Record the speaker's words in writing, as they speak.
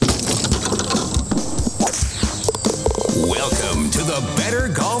the Better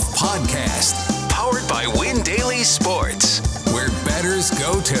Golf Podcast, powered by Win Daily Sports, where bettors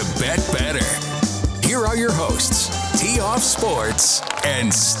go to bet better. Here are your hosts, Tee Off Sports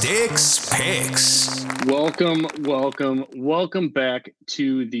and Sticks Picks. Welcome back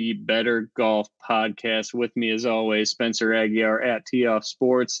to the Better Golf Podcast. With me, as always, Spencer Aguiar at Tee Off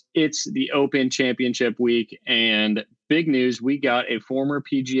Sports. It's the Open Championship week, and big news, we got a former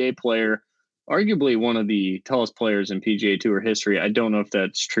PGA player, arguably one of the tallest players in PGA Tour history. I don't know if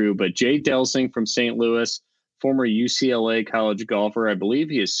that's true, but Jay Delsing from St. Louis, former UCLA college golfer. I believe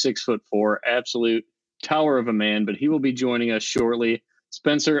he is 6'4", absolute tower of a man, but he will be joining us shortly.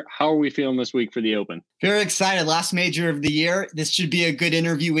 Spencer, how are we feeling this week for the Open? Very excited. Last major of the year. This should be a good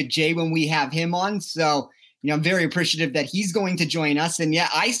interview with Jay when we have him on. So, I'm very appreciative that he's going to join us. And yeah,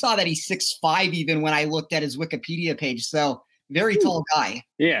 I saw that he's 6'5" even when I looked at his Wikipedia page. So very tall guy.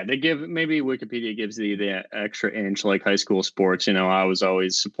 Yeah, maybe Wikipedia gives the extra inch like high school sports. I was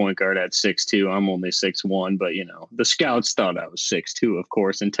always a point guard at 6'2". I'm only 6'1", but the scouts thought I was 6'2", of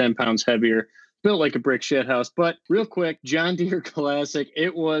course, and 10 pounds heavier. Built like a brick shit house. But real quick, John Deere Classic.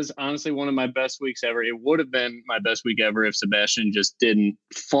 It was honestly one of my best weeks ever. It would have been my best week ever if Sebastian just didn't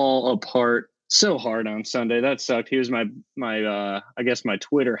fall apart so hard on Sunday. That sucked. He was my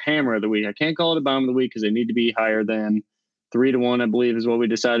Twitter hammer of the week. I can't call it a bomb of the week because they need to be higher than 3-1, I believe, is what we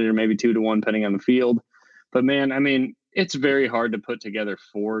decided, or maybe 2-1, depending on the field. But man, it's very hard to put together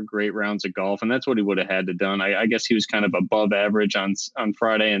 4 great rounds of golf, and that's what he would have had to done. I guess he was kind of above average on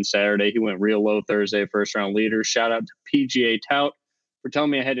Friday and Saturday. He went real low Thursday, first round leader. Shout out to PGA Tout for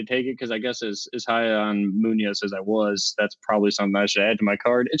telling me I had to take it, because I guess as high on Munoz as I was, that's probably something I should add to my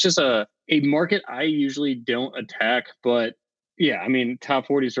card. It's just a market I usually don't attack, but yeah, top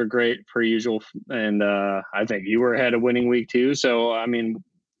 40s are great per usual, and I think you were ahead of winning week 2. So,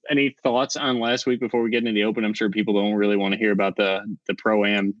 any thoughts on last week before we get into the Open? I'm sure people don't really want to hear about the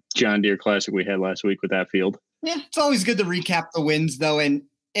Pro-Am John Deere Classic we had last week with that field. Yeah, it's always good to recap the wins, though. And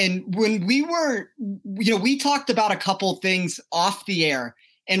when we were, we talked about a couple things off the air.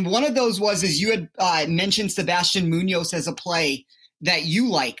 And one of those was, as you had mentioned Sebastian Munoz as a play that you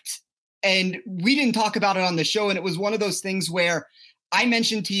liked. And we didn't talk about it on the show. And it was one of those things where I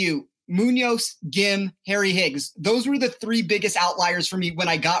mentioned to you, Munoz, Gim, Harry Higgs. Those were the 3 biggest outliers for me when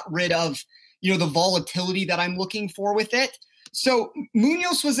I got rid of, the volatility that I'm looking for with it. So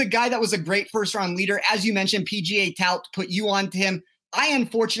Munoz was a guy that was a great first round leader. As you mentioned, PGA Tout put you on to him. I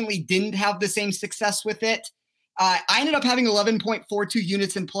unfortunately didn't have the same success with it. I ended up having 11.42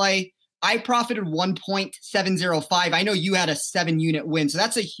 units in play. I profited 1.705. I know you had a 7-unit win, so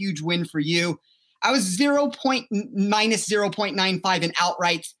that's a huge win for you. I was minus 0.95 in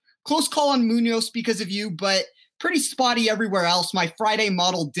outrights. Close call on Munoz because of you, but pretty spotty everywhere else. My Friday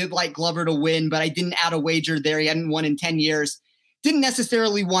model did like Glover to win, but I didn't add a wager there. He hadn't won in 10 years. Didn't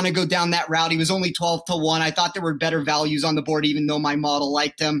necessarily want to go down that route. He was only 12-1. I thought there were better values on the board, even though my model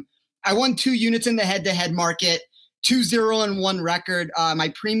liked him. I won 2 units in the head-to-head market, 2-0-1 record.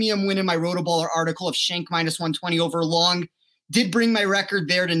 My premium win in my Rotoballer article of Schenk minus 120 over long did bring my record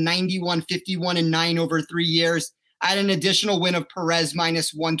there to 91, 51, and 9 over 3 years. I had an additional win of Perez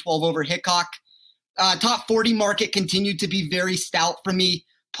minus 112 over Hickok. Top 40 market continued to be very stout for me,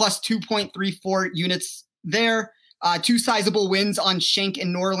 plus 2.34 units there. 2 sizable wins on Schenk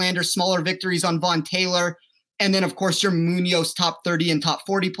and Norlander, smaller victories on Von Taylor. And then, of course, your Munoz top 30 and top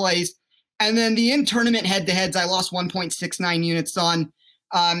 40 plays. And then the in-tournament head-to-heads, I lost 1.69 units on.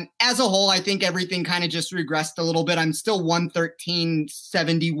 As a whole, I think everything kind of just regressed a little bit. I'm still 113,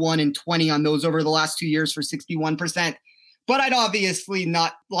 71, and 20 on those over the last 2 years for 61%. But I'd obviously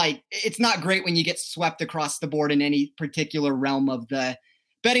not it's not great when you get swept across the board in any particular realm of the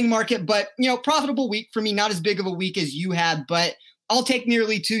betting market. But, profitable week for me, not as big of a week as you had, but I'll take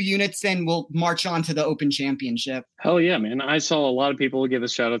nearly 2 units and we'll march on to the Open Championship. Hell yeah, man. I saw a lot of people give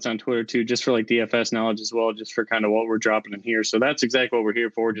us shout outs on Twitter too, just for DFS knowledge as well, just for kind of what we're dropping in here. So that's exactly what we're here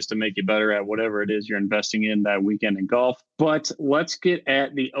for, just to make you better at whatever it is you're investing in that weekend in golf. But let's get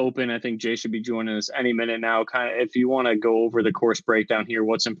at the Open. I think Jay should be joining us any minute now. Kind of, if you want to go over the course breakdown here,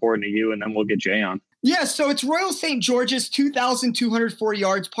 what's important to you, and then we'll get Jay on. Yeah, so it's Royal St. George's, 2,204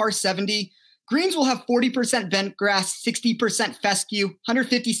 yards, par 70. Greens will have 40% bent grass, 60% fescue,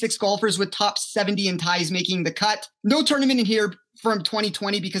 156 golfers with top 70 in ties making the cut. No tournament in here from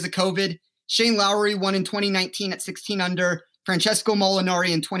 2020 because of COVID. Shane Lowry won in 2019 at 16 under. Francesco Molinari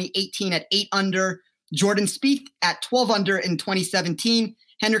in 2018 at 8 under. Jordan Spieth at 12 under in 2017.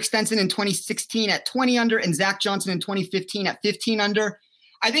 Henrik Stenson in 2016 at 20 under. And Zach Johnson in 2015 at 15 under.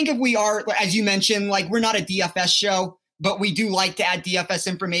 I think if we are, as you mentioned, we're not a DFS show. but we do like to add DFS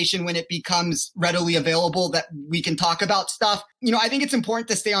information when it becomes readily available that we can talk about stuff. I think it's important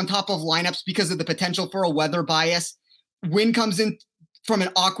to stay on top of lineups because of the potential for a weather bias. Wind comes in from an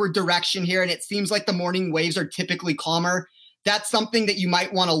awkward direction here, and it seems like the morning waves are typically calmer. That's something that you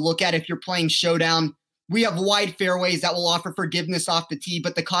might want to look at if you're playing Showdown. We have wide fairways that will offer forgiveness off the tee,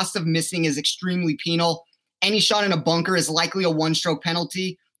 but the cost of missing is extremely penal. Any shot in a bunker is likely a one-stroke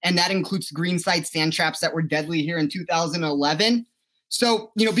penalty, and that includes greenside sand traps that were deadly here in 2011.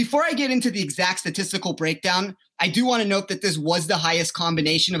 So, before I get into the exact statistical breakdown, I do want to note that this was the highest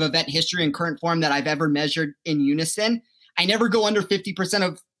combination of event history and current form that I've ever measured in unison. I never go under 50%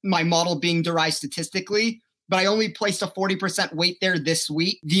 of my model being derived statistically, but I only placed a 40% weight there this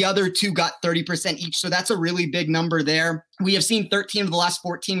week. The other two got 30% each, so that's a really big number there. We have seen 13 of the last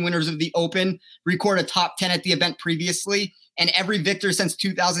 14 winners of the Open record a top 10 at the event previously, and every victor since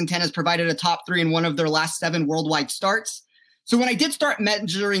 2010 has provided a top 3 in one of their last 7 worldwide starts. So when I did start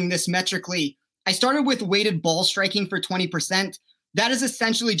measuring this metrically, I started with weighted ball striking for 20%. That is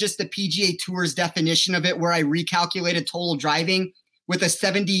essentially just the PGA Tour's definition of it, where I recalculated total driving with a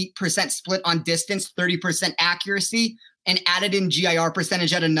 70% split on distance, 30% accuracy, and added in GIR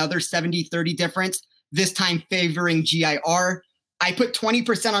percentage at another 70-30 difference, this time favoring GIR. I put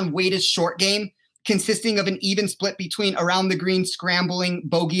 20% on weighted short game, consisting of an even split between around the green scrambling,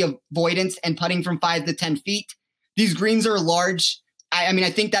 bogey avoidance, and putting from 5 to 10 feet. These greens are large. I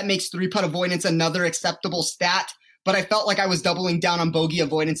think that makes 3-putt avoidance another acceptable stat, but I felt like I was doubling down on bogey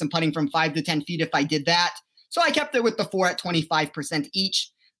avoidance and putting from 5 to 10 feet if I did that. So I kept it with the 4 at 25%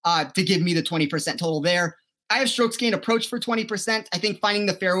 each to give me the 20% total there. I have strokes gained approach for 20%. I think finding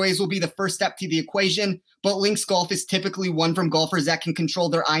the fairways will be the first step to the equation, but links golf is typically one from golfers that can control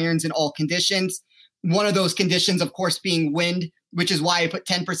their irons in all conditions. One of those conditions, of course, being wind, which is why I put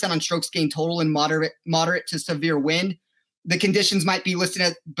 10% on strokes gained total in moderate to severe wind. The conditions might be listed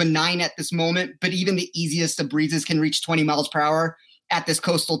as benign at this moment, but even the easiest of breezes can reach 20 miles per hour at this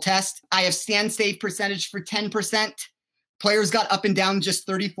coastal test. I have stand save percentage for 10%. Players got up and down just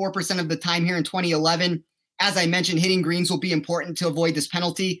 34% of the time here in 2011. As I mentioned, hitting greens will be important to avoid this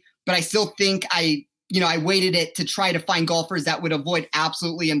penalty, but I still think I weighted it to try to find golfers that would avoid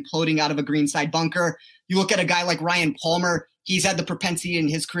absolutely imploding out of a greenside bunker. You look at a guy like Ryan Palmer, he's had the propensity in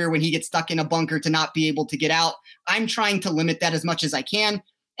his career when he gets stuck in a bunker to not be able to get out. I'm trying to limit that as much as I can.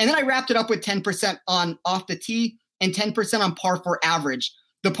 And then I wrapped it up with 10% on off the tee and 10% on par 4 average.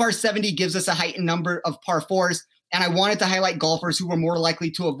 The par 70 gives us a heightened number of par 4s, and I wanted to highlight golfers who were more likely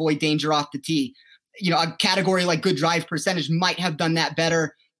to avoid danger off the tee. A category like good drive percentage might have done that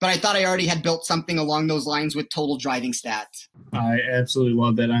better, but I thought I already had built something along those lines with total driving stats. I absolutely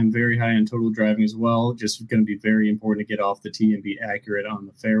love that. I'm very high on total driving as well. Just going to be very important to get off the tee and be accurate on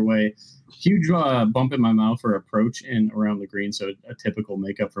the fairway. Huge bump in my mouth for approach and around the green, so a typical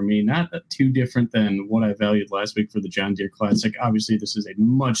makeup for me. Not too different than what I valued last week for the John Deere Classic. Obviously, this is a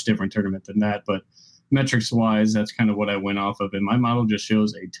much different tournament than that, but metrics-wise, that's kind of what I went off of. And my model just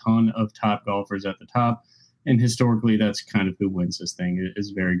shows a ton of top golfers at the top. And historically, that's kind of who wins this thing, is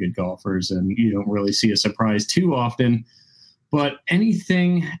very good golfers. And you don't really see a surprise too often. But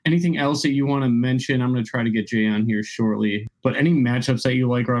anything else that you want to mention? I'm going to try to get Jay on here shortly. But any matchups that you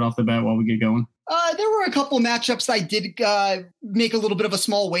like right off the bat while we get going? There were a couple matchups I did make a little bit of a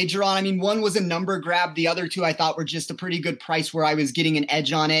small wager on. One was a number grab. The other two I thought were just a pretty good price where I was getting an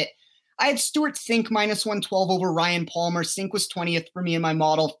edge on it. I had Stuart Sink minus 112 over Ryan Palmer. Sink was 20th for me in my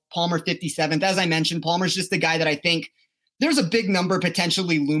model. Palmer 57th. As I mentioned, Palmer's just the guy that I think there's a big number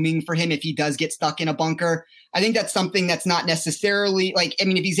potentially looming for him if he does get stuck in a bunker. I think that's something that's not necessarily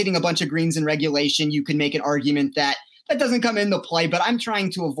if he's hitting a bunch of greens in regulation, you can make an argument that doesn't come into play, but I'm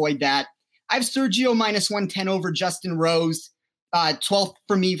trying to avoid that. I have Sergio minus 110 over Justin Rose. 12th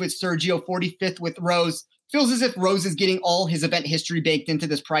for me with Sergio, 45th with Rose. Feels as if Rose is getting all his event history baked into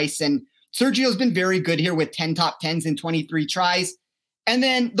this price, and Sergio's been very good here with 10 top 10s in 23 tries. And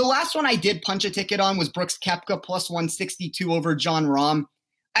then the last one I did punch a ticket on was Brooks Koepka plus 162 over Jon Rahm.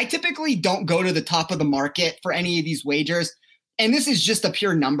 I typically don't go to the top of the market for any of these wagers, and this is just a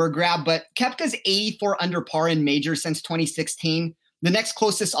pure number grab, but Koepka's 84 under par in majors since 2016. The next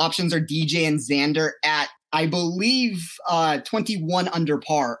closest options are DJ and Xander at, I believe, 21 under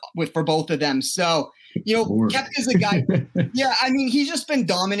par for both of them. So, Koepka's a guy. Yeah, he's just been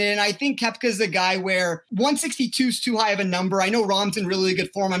dominant. And I think Koepka's a guy where 162 is too high of a number. I know Rahm's in really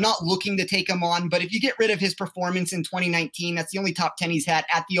good form. I'm not looking to take him on, but if you get rid of his performance in 2019, that's the only top 10 he's had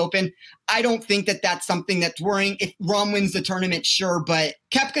at the Open. I don't think that that's something that's worrying. If Rahm wins the tournament, sure, but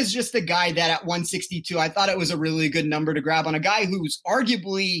Koepka's just a guy that at 162, I thought it was a really good number to grab on a guy who's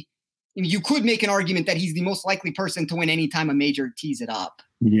arguably you could make an argument that he's the most likely person to win anytime a major tees it up.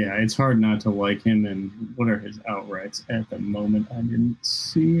 Yeah, it's hard not to like him. And what are his outrights at the moment? I didn't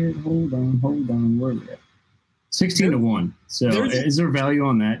see it. Hold on. Where are we at? 16-1. So is there value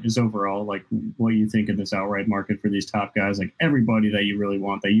on that just overall? Like what you think of this outright market for these top guys? Like everybody that you really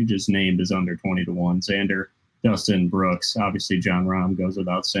want that you just named is under 20-1. Xander, Dustin, Brooks, obviously Jon Rahm goes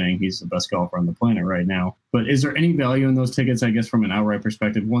without saying he's the best golfer on the planet right now. But is there any value in those tickets, I guess, from an outright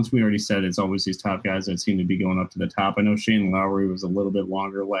perspective? Once we already said it's always these top guys that seem to be going up to the top. I know Shane Lowry was a little bit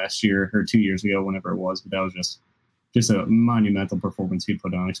longer last year or 2 years ago, whenever it was, but that was just a monumental performance he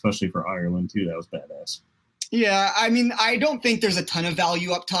put on, especially for Ireland too. That was badass. Yeah, I mean, I don't think there's a ton of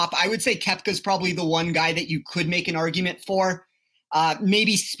value up top. I would say Koepka's probably the one guy that you could make an argument for.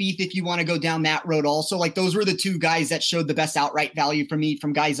 Maybe Spieth if you want to go down that road also. Like those were the two guys that showed the best outright value for me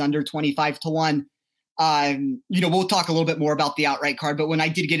from guys under 25-1. We'll talk a little bit more about the outright card, but when I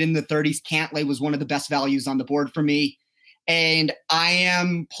did get in the 30s, Cantlay was one of the best values on the board for me. And I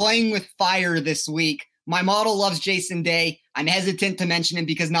am playing with fire this week. My model loves Jason Day. I'm hesitant to mention him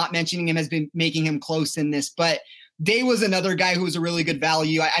because not mentioning him has been making him close in this, but Day was another guy who was a really good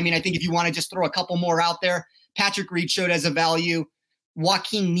value. I mean, I think if you want to just throw a couple more out there, Patrick Reed showed as a value.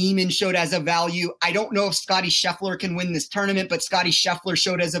 Joaquin Niemann showed as a value. I don't know if Scotty Scheffler can win this tournament, but Scotty Scheffler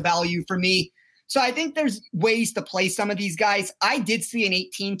showed as a value for me. So I think there's ways to play some of these guys. I did see an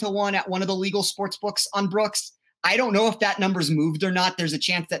 18-1 at one of the legal sports books on Brooks. I don't know if that number's moved or not. There's a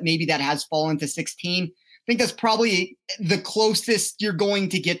chance that maybe that has fallen to 16. I think that's probably the closest you're going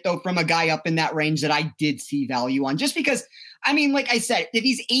to get, though, from a guy up in that range that I did see value on. Just because, I mean, like I said, if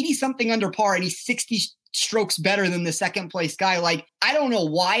he's 80-something under par and he's 60 strokes better than the second place guy, like, I don't know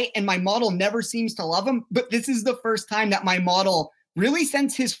why, and my model never seems to love him, but this is the first time that my model, really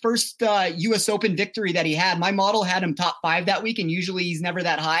since his first U.S. Open victory that he had, my model had him top 5 that week, and usually he's never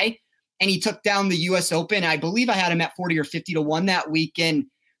that high, and he took down the U.S. Open. I believe I had him at 40 or 50-1 that week, and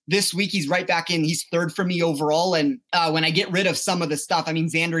this week he's right back in. He's third for me overall. And when I get rid of some of the stuff, I mean,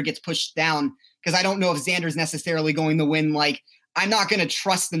 Xander gets pushed down because I don't know if Xander's necessarily going to win. Like, I'm not going to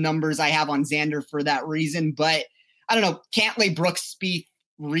trust the numbers I have on Xander for that reason. But I don't know. Cantlay, Brooks, Spieth,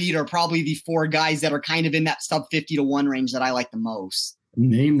 Reed are probably the 4 guys that are kind of in that sub 50-1 range that I like the most.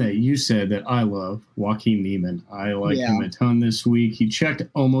 Name that you said that I love, Joaquin Niemann. I like him a ton this week. He checked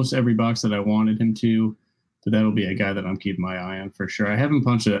almost every box that I wanted him to. So that'll be a guy that I'm keeping my eye on for sure. I haven't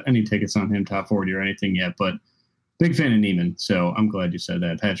punched any tickets on him, top 40 or anything yet, but big fan of Niemann. So I'm glad you said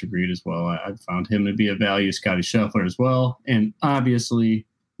that. Patrick Reed as well. I found him to be a value. Scotty Scheffler as well. And obviously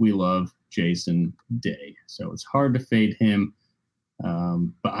we love Jason Day. So it's hard to fade him.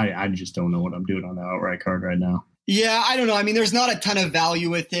 But I just don't know what I'm doing on the outright card right now. Yeah, I don't know. I mean, there's not a ton of value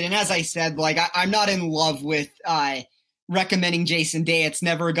with it. And as I said, like I'm not in love with recommending Jason Day. It's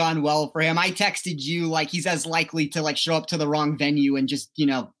never gone well for him. I texted you like he's as likely to like show up to the wrong venue and just,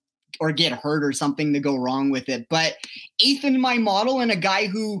 or get hurt or something to go wrong with it. But 8th in my model and a guy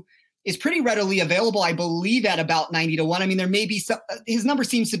who is pretty readily available, I believe at about 90-1. I mean, there may be some, his number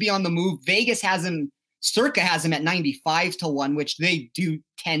seems to be on the move. Vegas has him, Circa has him at 95-1, which they do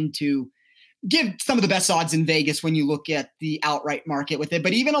tend to give some of the best odds in Vegas when you look at the outright market with it.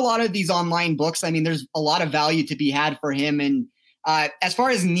 But even a lot of these online books, I mean, there's a lot of value to be had for him. And as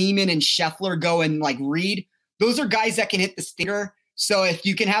far as Niemann and Scheffler go and like Reed, those are guys that can hit the stinger. So if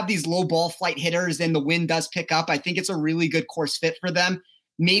you can have these low ball flight hitters and the wind does pick up, I think it's a really good course fit for them.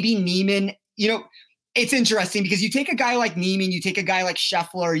 Maybe Niemann, it's interesting because you take a guy like Niemann, you take a guy like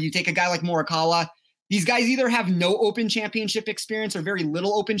Scheffler, you take a guy like Morikawa. These guys either have no Open Championship experience or very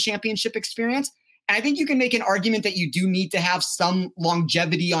little Open Championship experience. And I think you can make an argument that you do need to have some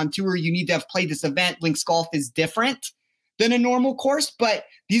longevity on tour. You need to have played this event. Links Golf is different than a normal course, but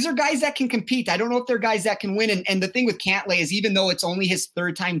these are guys that can compete. I don't know if they're guys that can win. And the thing with Cantlay is even though it's only his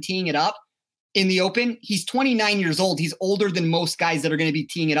 3rd time teeing it up in the Open, he's 29 years old. He's older than most guys that are going to be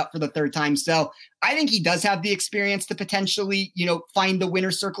teeing it up for the 3rd time. So I think he does have the experience to potentially, find the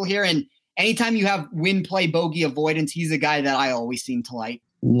winner's circle here. And anytime you have win, play, bogey avoidance, he's a guy that I always seem to like.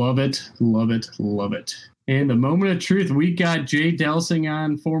 Love it, love it, love it. And the moment of truth, we got Jay Delsing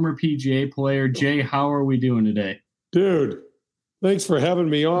on, former PGA player. Jay, how are we doing today? Dude, thanks for having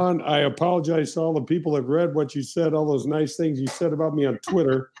me on. I apologize to all the people that read what you said, all those nice things you said about me on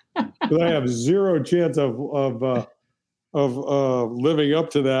Twitter, but I have zero chance of living up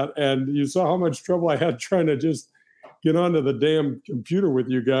to that. And you saw how much trouble I had trying to just get onto the damn computer with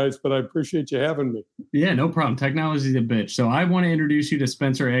you guys, but I appreciate you having me. Yeah, no problem. Technology's a bitch. So I want to introduce you to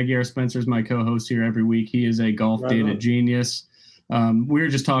Spencer Aguirre. Spencer's my co-host here every week. He is a golf data genius. We were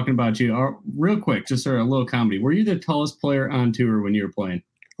just talking about you real quick, just sort of a little comedy. Were you the tallest player on tour when you were playing?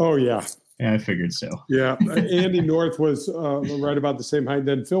 Oh, yeah. Yeah, I figured so. Yeah. Andy North was right about the same height.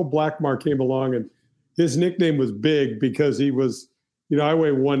 Then Phil Blackmar came along, and his nickname was Big because he was, I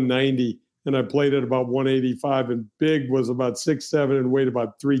weigh 190 and I played at about 185, and Big was about 6'7" and weighed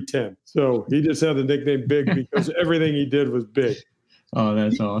about 310. So he just had the nickname Big because everything he did was big. Oh,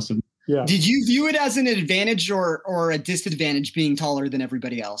 that's awesome. Yeah. Did you view it as an advantage or a disadvantage being taller than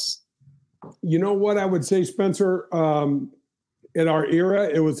everybody else? You know what I would say, Spencer? In our era,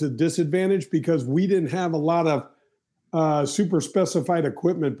 it was a disadvantage because we didn't have a lot of super specified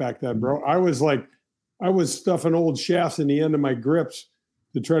equipment back then, bro. I was stuffing old shafts in the end of my grips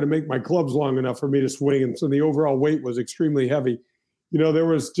to try to make my clubs long enough for me to swing. And so the overall weight was extremely heavy. There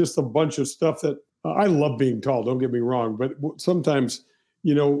was just a bunch of stuff that I love being tall, don't get me wrong. But sometimes,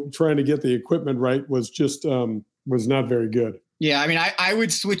 trying to get the equipment right was just was not very good. Yeah, I mean, I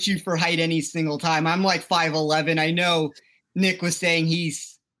would switch you for height any single time. I'm like 5'11". I know Nick was saying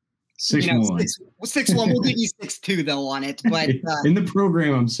he's 6'1". 6'1". We'll give you 6'2" though on it. But in the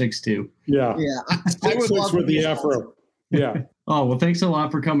program, I'm 6'2". Yeah. I would love with the afro. Yeah. Oh, well, thanks a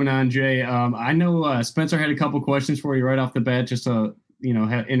lot for coming on, Jay. I know Spencer had a couple questions for you right off the bat, just to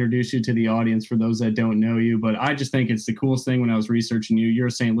introduce you to the audience for those that don't know you. But I just think it's the coolest thing when I was researching you. You're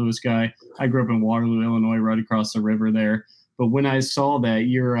a St. Louis guy. I grew up in Waterloo, Illinois, right across the river there. But when I saw that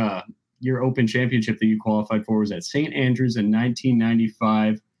your Open Championship that you qualified for was at St. Andrews in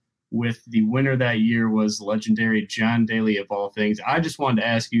 1995, with the winner that year was legendary John Daly of all things. I just wanted to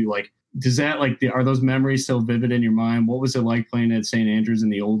ask you, does that are those memories still vivid in your mind? What was it like playing at St. Andrews in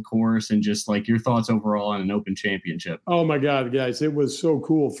the old course, and just your thoughts overall on an Open Championship? Oh my God, guys, it was so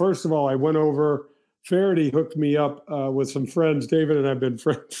cool. First of all, I went over. Faraday hooked me up with some friends. David and I've been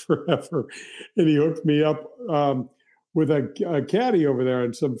friends forever, and he hooked me up with a caddy over there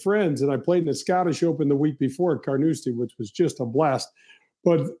and some friends. And I played in the Scottish Open the week before at Carnoustie, which was just a blast.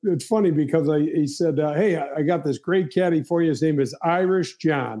 But it's funny because he said, hey, I got this great caddy for you. His name is Irish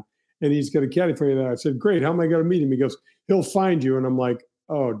John, and he's got a caddy for you there. I said, great. How am I going to meet him? He goes, he'll find you. And I'm like,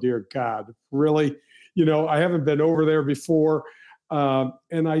 oh, dear God, really? I haven't been over there before.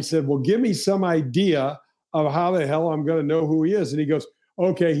 And I said, well, give me some idea of how the hell I'm going to know who he is. And he goes,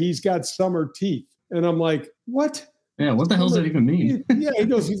 okay, he's got summer teeth. And I'm like, what? Yeah, what the hell does that even mean? Yeah, he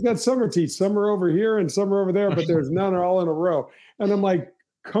goes, he's got summer teeth, some are over here and some are over there, but there's none all in a row. And I'm like,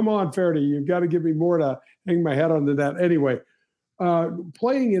 come on, Faraday, you've got to give me more to hang my head onto that. Anyway,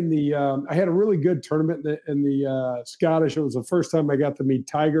 playing in the, I had a really good tournament in the Scottish. It was the first time I got to meet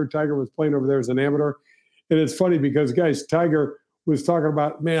Tiger. Tiger was playing over there as an amateur. And it's funny because, guys, Tiger was talking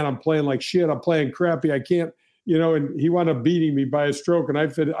about, man, I'm playing like shit. I'm playing crappy. I can't. And he wound up beating me by a stroke, and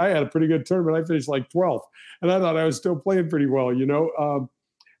I had a pretty good tournament. I finished like 12th, and I thought I was still playing pretty well,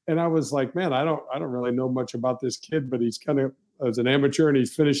 and I was like, man, I don't really know much about this kid, but he's kind of, as an amateur, and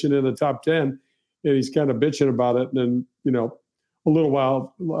he's finishing in the top 10, and he's kind of bitching about it. And then, a little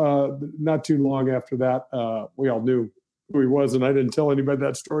while, not too long after that, we all knew who he was, and I didn't tell anybody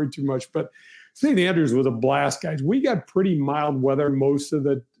that story too much. But St. Andrews was a blast, guys. We got pretty mild weather most of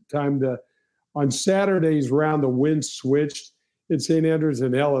the time. On Saturday's round, the wind switched in St. Andrews,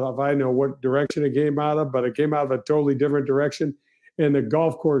 and hell, if I know what direction it came out of, but it came out of a totally different direction, and the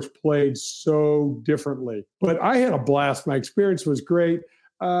golf course played so differently. But I had a blast. My experience was great.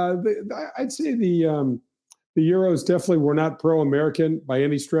 I'd say the Euros definitely were not pro-American by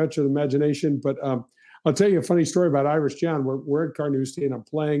any stretch of the imagination, but I'll tell you a funny story about Irish John. We're at Carnoustie, and I'm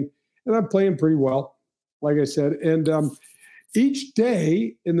playing pretty well, like I said, and each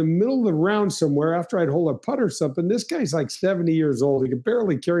day in the middle of the round somewhere after I'd hold a putt or something, this guy's like 70 years old. He could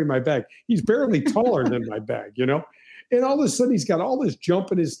barely carry my bag. He's barely taller than my bag, And all of a sudden he's got all this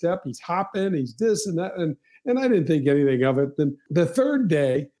jump in his step. He's hopping, he's this and that. And I didn't think anything of it. Then the third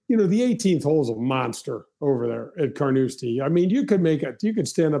day, the 18th hole is a monster over there at Carnoustie. I mean, you could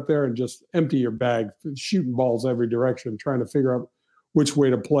stand up there and just empty your bag, shooting balls every direction, trying to figure out which way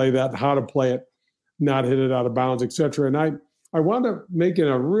to play that, how to play it, not hit it out of bounds, etc. And I wound up making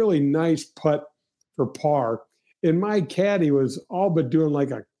a really nice putt for par, and my caddy was all but doing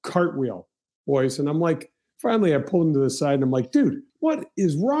like a cartwheel, boys. And I'm like, finally I pulled him to the side, and I'm like, dude, what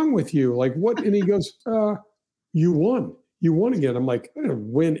is wrong with you? Like, what? And he goes, you won again. I'm like, I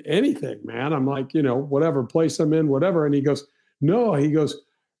didn't win anything, man. I'm like, whatever place I'm in, whatever. And he goes, no. He goes,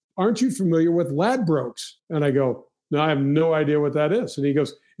 aren't you familiar with Ladbrokes? And I go, no, I have no idea what that is. And he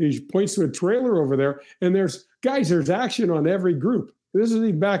goes, he points to a trailer over there, and there's action on every group. This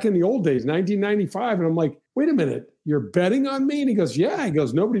is back in the old days, 1995. And I'm like, wait a minute, you're betting on me? And he goes, yeah. He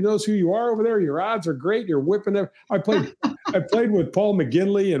goes, nobody knows who you are over there. Your odds are great. You're whipping them. I played with Paul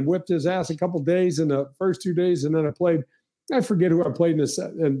McGinley and whipped his ass a couple days in the first 2 days. And then I played I forget who I played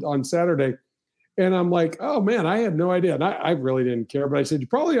on Saturday. And I'm like, oh, man, I had no idea. And I really didn't care. But I said, you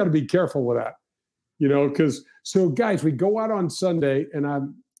probably ought to be careful with that, because so, guys, we go out on Sunday, and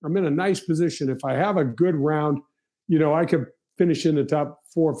I'm in a nice position. If I have a good round, I could finish in the top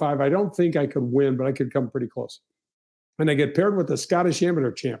 4 or 5. I don't think I could win, but I could come pretty close. And I get paired with the Scottish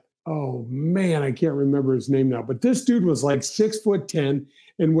amateur champ. Oh, man, I can't remember his name now. But this dude was like 6'10"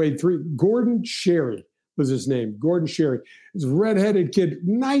 and weighed 3. Gordon Sherry was his name. Gordon Sherry. This redheaded kid,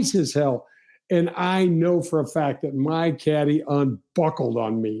 nice as hell. And I know for a fact that my caddy unbuckled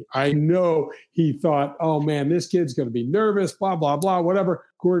on me. I know he thought, oh, man, this kid's going to be nervous, blah, blah, blah, whatever.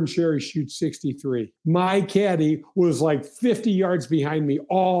 Gordon Sherry shoots 63. My caddy was like 50 yards behind me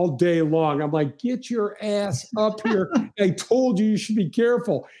all day long. I'm like, get your ass up here. I told you should be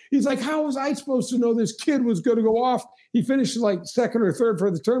careful. He's like, how was I supposed to know this kid was going to go off? He finished like second or third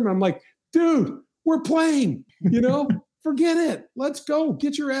for the tournament. I'm like, dude, we're playing, Forget it. Let's go.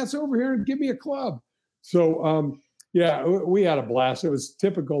 Get your ass over here and give me a club. So, we had a blast. It was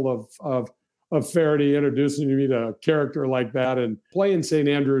typical of Faraday introducing me to a character like that. And playing St.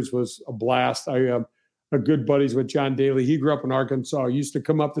 Andrews was a blast. I am good buddies with John Daly. He grew up in Arkansas. He used to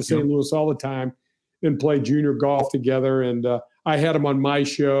come up to St. Louis all the time and play junior golf together. And I had him on my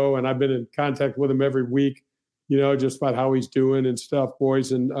show, and I've been in contact with him every week, just about how he's doing and stuff,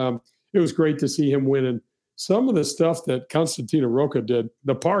 boys. And it was great to see him winning. Some of the stuff that Constantino Rocca did,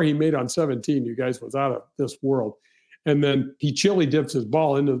 the par he made on 17, you guys, was out of this world. And then he chili dips his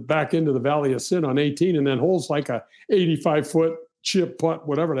ball back into the Valley of Sin on 18 and then holds like a 85-foot chip putt,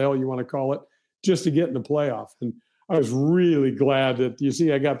 whatever the hell you want to call it, just to get in the playoff. And I was really glad that, you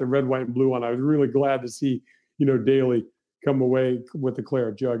see, I got the red, white, and blue on. I was really glad to see, Daly come away with the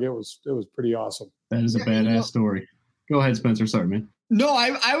claret jug. It was pretty awesome. That is a badass story. Go ahead, Spencer. Sorry, man. No,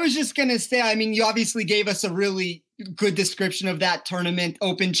 I was just going to say, you obviously gave us a really good description of that tournament.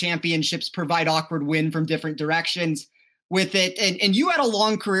 Open championships provide awkward win from different directions with it. And you had a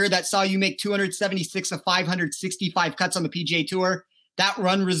long career that saw you make 276 of 565 cuts on the PGA Tour. That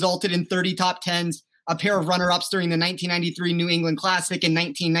run resulted in 30 top 10s, a pair of runner-ups during the 1993 New England Classic and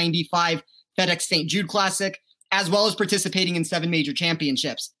 1995 FedEx St. Jude Classic, as well as participating in 7 major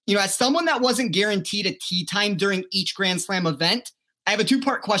championships. As someone that wasn't guaranteed a tee time during each Grand Slam event, I have a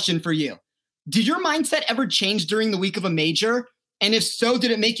 2-part question for you. Did your mindset ever change during the week of a major? And if so,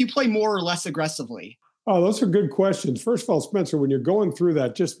 did it make you play more or less aggressively? Oh, those are good questions. First of all, Spencer, when you're going through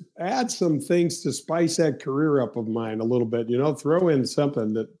that, just add some things to spice that career up of mine a little bit. Throw in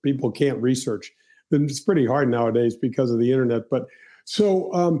something that people can't research. And it's pretty hard nowadays because of the internet. But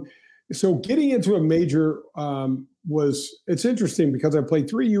so getting into a major it's interesting because I played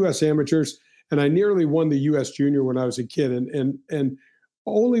 3 U.S. amateurs. And I nearly won the U.S. Junior when I was a kid and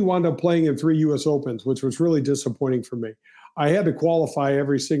only wound up playing in 3 U.S. Opens, which was really disappointing for me. I had to qualify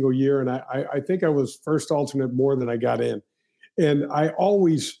every single year, and I think I was first alternate more than I got in. And I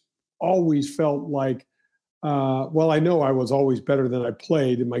always felt like, I know I was always better than I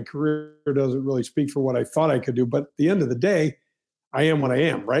played, and my career doesn't really speak for what I thought I could do. But at the end of the day, I am what I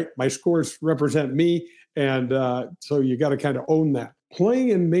am, right? My scores represent me, and so you got to kind of own that. Playing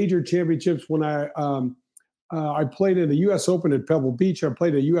in major championships, when I played in the U.S. Open at Pebble Beach, I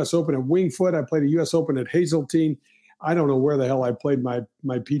played a U.S. Open at Winged Foot, I played a U.S. Open at Hazeltine. I don't know where the hell I played my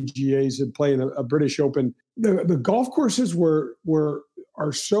PGAs and playing a British Open. The golf courses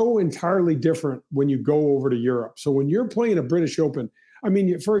are so entirely different when you go over to Europe. So when you're playing a British Open,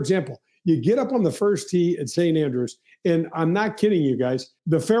 for example, you get up on the first tee at St. Andrews, and I'm not kidding you guys,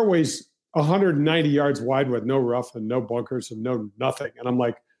 the fairway's 190 yards wide with no rough and no bunkers and no nothing. And I'm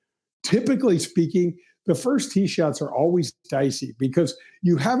like, typically speaking, the first tee shots are always dicey because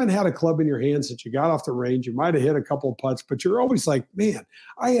you haven't had a club in your hand since you got off the range. You might have hit a couple of putts, but you're always like, man,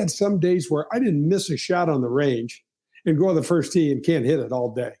 I had some days where I didn't miss a shot on the range and go to the first tee and can't hit it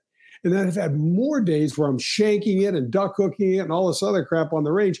all day. And then I've had more days where I'm shanking it and duck hooking it and all this other crap on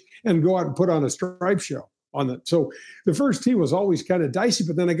the range and go out and put on a stripe show. So the first tee was always kind of dicey,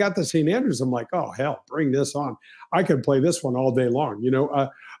 but then I got to St. Andrews. I'm like, oh, hell, bring this on. I could play this one all day long,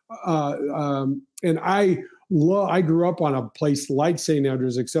 and I grew up on a place like St.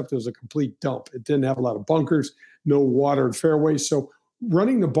 Andrews, except it was a complete dump. It didn't have a lot of bunkers, no watered fairways. So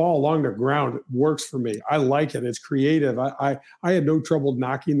running the ball along the ground works for me. I like it. It's creative. I had no trouble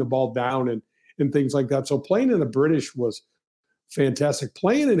knocking the ball down and things like that. So playing in the British was fantastic.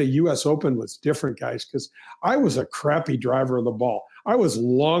 Playing in a U.S. Open was different, guys, because I was a crappy driver of the ball. I was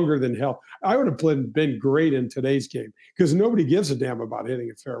longer than hell. I would have been great in today's game because nobody gives a damn about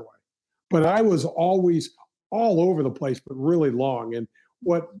hitting a fairway. But I was always all over the place, but really long. And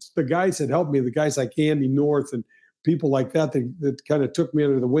what the guys that helped me, the guys like Andy North and people like that kind of took me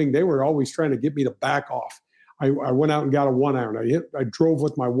under the wing. They were always trying to get me to back off. I went out and got a 1-iron. I drove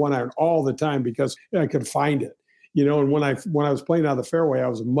with my 1-iron all the time because I could find it, and when I was playing out of the fairway, I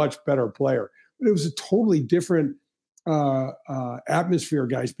was a much better player. But it was a totally different atmosphere,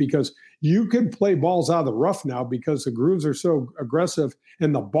 guys, because you can play balls out of the rough now because the grooves are so aggressive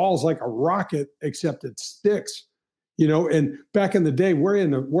and the ball's like a rocket, except it sticks, and back in the day, we're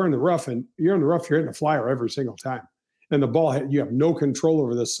in the rough, and you're in the rough, you're hitting a flyer every single time. And the ball, you have no control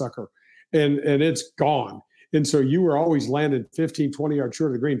over this sucker, and it's gone. And so you were always landing 15, 20 yards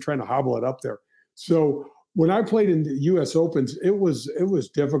short of the green, trying to hobble it up there. So when I played in the U.S. Opens, it was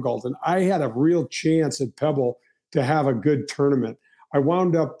difficult. And I had a real chance at Pebble to have a good tournament. I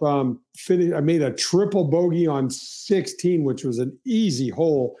wound up I made a triple bogey on 16, which was an easy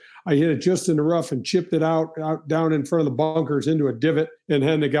hole. I hit it just in the rough and chipped it out down in front of the bunkers into a divot, and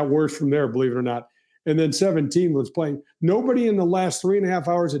then it got worse from there, believe it or not. And then 17 was playing. Nobody in the last 3.5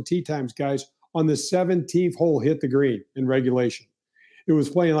 hours of tee times, guys, on the 17th hole hit the green in regulation. It was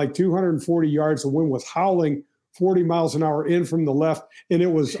playing like 240 yards. The wind was howling 40 miles an hour in from the left. And it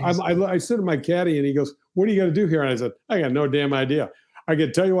was, I said to my caddy, and he goes, "What are you going to do here?" And I said, "I got no damn idea. I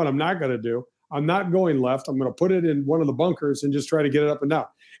can tell you what I'm not going to do. I'm not going left. I'm going to put it in one of the bunkers and just try to get it up and down."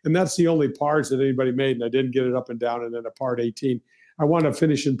 And that's the only pars that anybody made. And I didn't get it up and down. And then a par 18. I wound up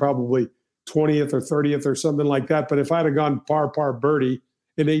finishing probably 20th or 30th or something like that. But if I'd have gone par birdie,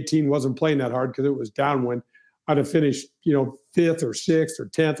 and 18 wasn't playing that hard because it was downwind, I'd have finished, 5th or 6th or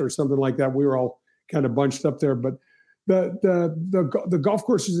 10th or something like that. We were all kind of bunched up there. But the golf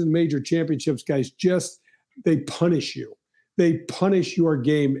courses in major championships, guys, they punish you. They punish your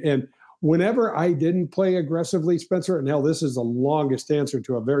game. And whenever I didn't play aggressively, Spencer, and hell, this is the longest answer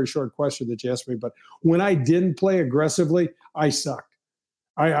to a very short question that you asked me, but when I didn't play aggressively, I sucked.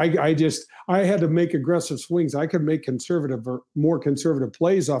 I had to make aggressive swings. I could make more conservative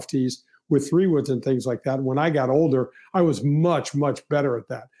plays off tees with 3-woods and things like that. When I got older, I was much, much better at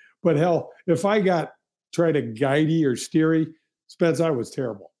that. But hell, if I tried to guidey or steery, Spence, I was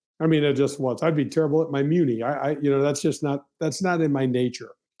terrible. I mean, it just was. I'd be terrible at my muni. That's not in my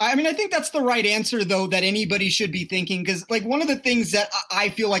nature. I mean, I think that's the right answer, though, that anybody should be thinking, because like one of the things that I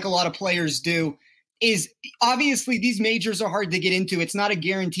feel like a lot of players do is obviously these majors are hard to get into. It's not a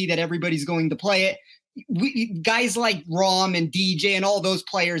guarantee that everybody's going to play it. Guys like Rahm and DJ and all those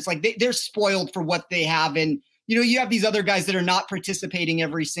players, like they're spoiled for what they have. And, you have these other guys that are not participating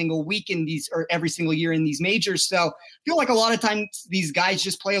every single week in these or every single year in these majors. So I feel like a lot of times these guys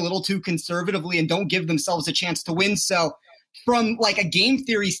just play a little too conservatively and don't give themselves a chance to win. So from like a game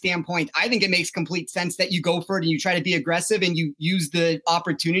theory standpoint, I think it makes complete sense that you go for it and you try to be aggressive and you use the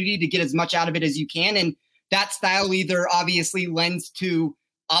opportunity to get as much out of it as you can. And that style either obviously lends to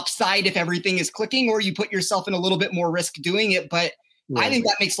upside if everything is clicking, or you put yourself in a little bit more risk doing it. But right. I think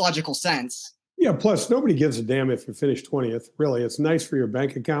that makes logical sense. Yeah. Plus, nobody gives a damn if you finish 20th. Really, it's nice for your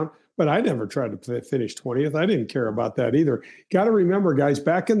bank account, but I never tried to finish 20th. I didn't care about that either. Got to remember, guys,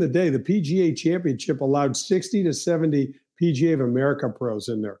 back in the day, the PGA Championship allowed 60 to 70 PGA of America pros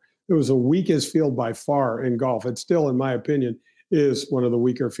in there. It was the weakest field by far in golf. It still, in my opinion, is one of the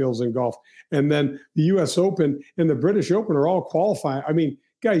weaker fields in golf. And then the U.S. Open and the British Open are all qualifying. I mean,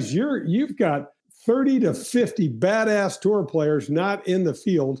 guys, you've got 30 to 50 badass tour players not in the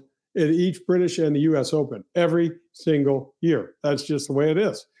field at each British and the U.S. Open every single year. That's just the way it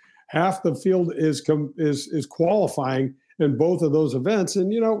is. Half the field is qualifying in both of those events.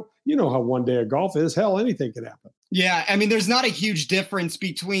 And you know how one day of golf is. Hell, anything can happen. Yeah, I mean, there's not a huge difference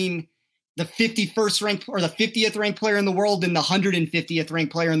between the 51st ranked or the 50th ranked player in the world and the 150th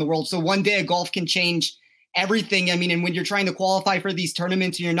ranked player in the world. So one day of golf can change everything. I mean, and when you're trying to qualify for these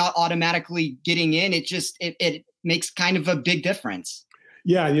tournaments and you're not automatically getting in, it makes kind of a big difference.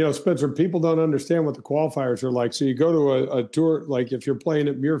 Yeah, Spencer, people don't understand what the qualifiers are like. So you go to a tour, like if you're playing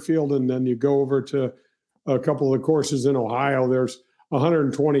at Muirfield and then you go over to a couple of the courses in Ohio, there's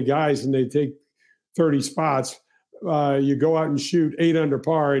 120 guys and they take 30 spots. You go out and shoot 8 under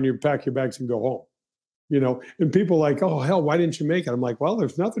par and you pack your bags and go home, and people are like, "Oh, hell, why didn't you make it?" I'm like, well,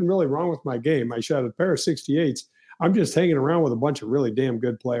 there's nothing really wrong with my game. I shot a pair of 68s. I'm just hanging around with a bunch of really damn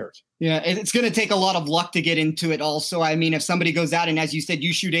good players. Yeah, it's going to take a lot of luck to get into it also. I mean, if somebody goes out and, as you said,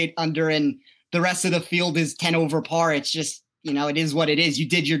 you shoot 8 under and the rest of the field is 10 over par, it's just, it is what it is. You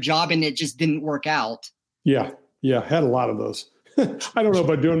did your job and it just didn't work out. Yeah, had a lot of those. I don't know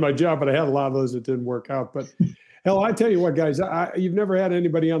about doing my job, but I had a lot of those that didn't work out. But hell, I tell you what, guys, you've never had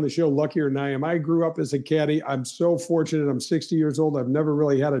anybody on the show luckier than I am. I grew up as a caddy. I'm so fortunate. I'm 60 years old. I've never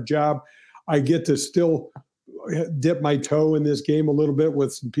really had a job. I get to still dip my toe in this game a little bit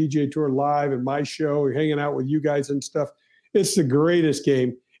with some PGA Tour Live and my show, hanging out with you guys and stuff. It's the greatest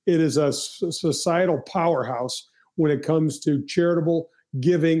game. It is a societal powerhouse when it comes to charitable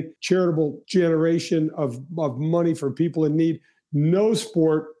giving, charitable generation of money for people in need. No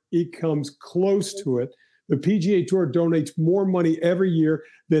sport comes close to it. The PGA Tour donates more money every year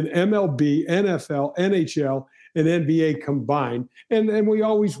than MLB, NFL, NHL, and NBA combined, and we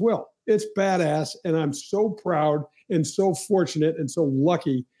always will. It's badass, and I'm so proud and so fortunate and so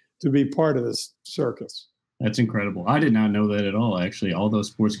lucky to be part of this circus. That's incredible. I did not know that at all, actually. All those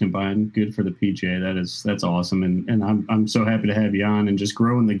sports combined, good for the PGA. That's awesome. And I'm so happy to have you on and just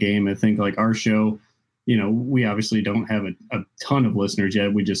growing the game. I think like our show, we obviously don't have a ton of listeners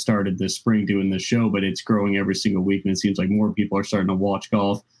yet. We just started this spring doing this show, but it's growing every single week. And it seems like more people are starting to watch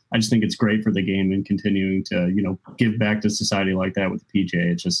golf. I just think it's great for the game and continuing to, give back to society like that with the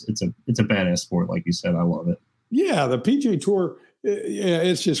PGA. It's a badass sport. Like you said, I love it. Yeah. The PGA Tour, yeah,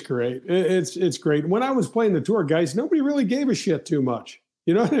 it's just great. It's great. When I was playing the tour, guys, nobody really gave a shit too much.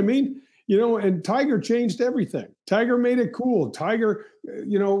 You know what I mean? And Tiger changed everything. Tiger made it cool. Tiger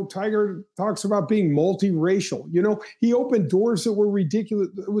talks about being multiracial. He opened doors that were ridiculous.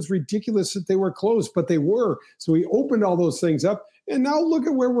 It was ridiculous that they were closed, but they were. So he opened all those things up. And now look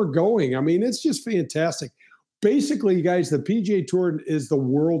at where we're going. I mean, it's just fantastic. Basically, guys, the PGA Tour is the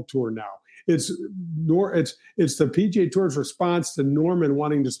world tour now. It's the PGA Tour's response to Norman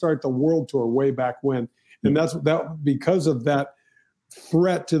wanting to start the World Tour way back when, and that's because of that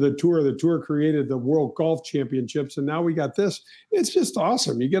threat to the tour. The tour created the World Golf Championships, and now we got this. It's just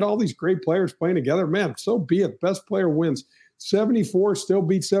awesome. You get all these great players playing together. Man, so be it. Best player wins. 74 still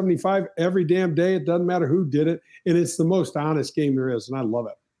beats 75 every damn day. It doesn't matter who did it, and it's the most honest game there is, and I love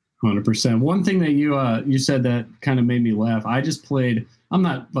it. 100%. One thing that you said that kind of made me laugh. I just played. I'm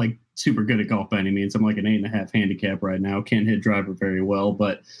not like super good at golf by any means. I'm like an 8.5 handicap right now. Can't hit driver very well,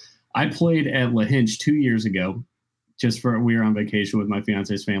 but I played at La Hinch 2 years ago. We were on vacation with my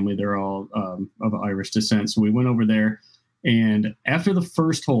fiance's family. They're all of Irish descent. So we went over there, and after the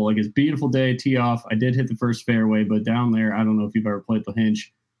first hole, like it's a beautiful day, tee off. I did hit the first fairway, but down there, I don't know if you've ever played La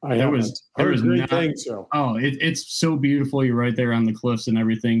Hinch. There was great things. So. Oh, it's so beautiful. You're right there on the cliffs and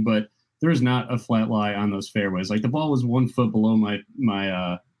everything, but there's not a flat lie on those fairways. Like the ball was 1 foot below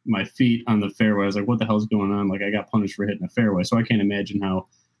my feet on the fairway. I was like, what the hell's going on? Like I got punished for hitting a fairway. So I can't imagine how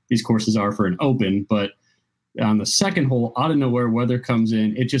these courses are for an open. But on the second hole, out of nowhere, weather comes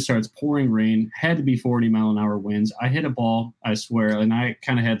in. It just starts pouring rain. Had to be 40-mile-an-hour winds. I hit a ball, I swear, and I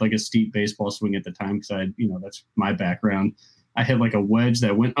kind of had like a steep baseball swing at the time because that's my background. I hit like a wedge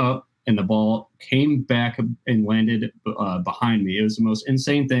that went up, and the ball came back and landed behind me. It was the most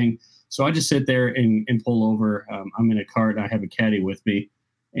insane thing. So I just sit there and pull over. I'm in a cart, and I have a caddy with me.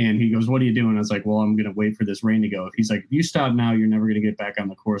 And he goes, what are you doing? I was like, well, I'm going to wait for this rain to go. He's like, if you stop now, you're never going to get back on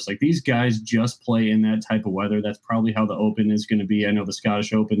the course. Like these guys just play in that type of weather. That's probably how the Open is going to be. I know the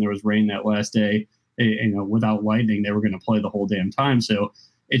Scottish Open, there was rain that last day. Without lightning, they were going to play the whole damn time. So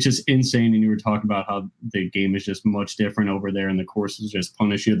it's just insane. And you were talking about how the game is just much different over there, and the courses just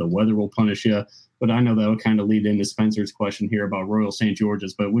punish you. The weather will punish you. But I know that would kind of lead into Spencer's question here about Royal St.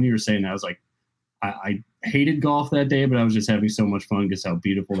 George's. But when you were saying that, I was like, I hated golf that day, but I was just having so much fun because how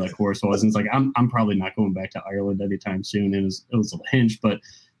beautiful that course was. And it's like, I'm probably not going back to Ireland anytime soon. It was a hinge, but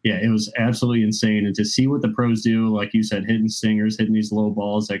yeah, it was absolutely insane. And to see what the pros do, like you said, hitting stingers, hitting these low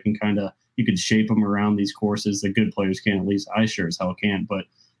balls that can you can shape them around these courses. The good players can, at least I sure as hell can't. But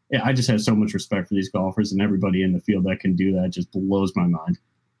yeah, I just have so much respect for these golfers, and everybody in the field that can do that just blows my mind.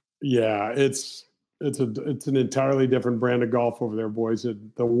 Yeah, it's an entirely different brand of golf over there, boys.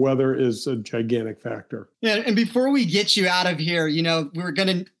 The weather is a gigantic factor. Yeah, and before we get you out of here, we're going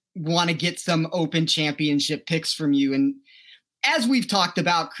to want to get some Open Championship picks from you. And as we've talked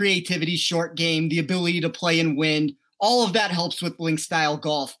about, creativity, short game, the ability to play in wind, all of that helps with link style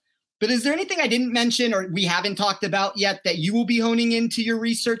golf. But is there anything I didn't mention or we haven't talked about yet that you will be honing into your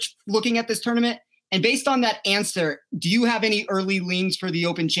research looking at this tournament? And based on that answer, do you have any early leans for the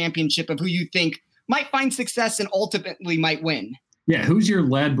Open Championship of who you think might find success and ultimately might win? Yeah, who's your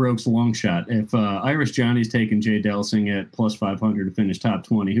Ladbrokes long shot? If Irish Johnny's taking Jay Delsing at plus 500 to finish top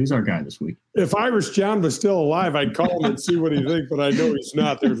 20, who's our guy this week? If Irish John was still alive, I'd call him and see what he thinks, but I know he's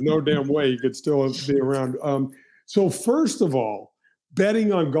not. There's no damn way he could still be around. So first of all,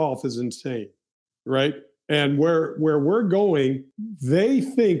 betting on golf is insane, right? And where we're going, they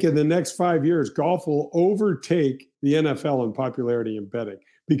think in the next 5 years, golf will overtake the NFL in popularity in betting,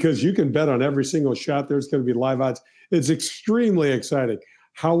 because you can bet on every single shot. There's going to be live odds. It's extremely exciting.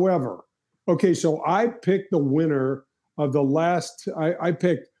 However, okay, so I picked the winner of the last, I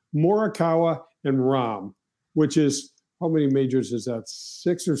picked Morikawa and Rahm which is, how many majors is that?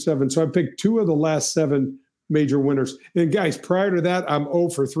 6 or 7. So I picked 2 of the last 7 major winners. And guys, prior to that, I'm 0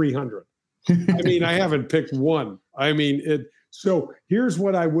 for 300. I mean, I haven't picked one. I mean, so here's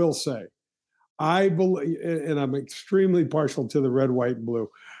what I will say. I believe, and I'm extremely partial to the red, white, and blue.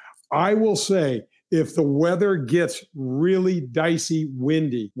 I will say, if the weather gets really dicey,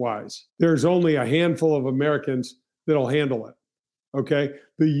 windy wise, there's only a handful of Americans that'll handle it. Okay.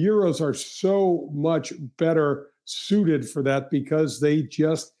 The Euros are so much better suited for that because they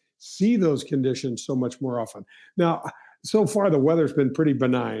just see those conditions so much more often. Now, so far, the weather's been pretty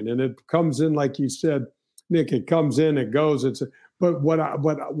benign, and it comes in, like you said, Nick, it comes in, it goes. But what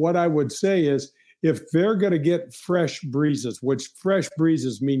I would say is, if they're going to get fresh breezes, which fresh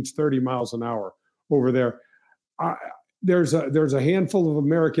breezes means 30 miles an hour over there, there's a handful of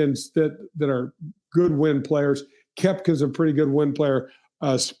Americans that are good wind players. Koepka's a pretty good wind player.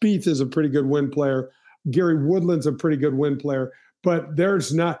 Spieth is a pretty good wind player. Gary Woodland's a pretty good wind player. But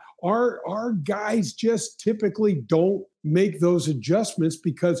there's not, our guys just typically don't make those adjustments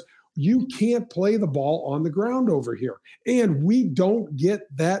because you can't play the ball on the ground over here. And we don't get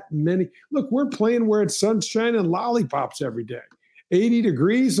that many. Look, we're playing where it's sunshine and lollipops every day. 80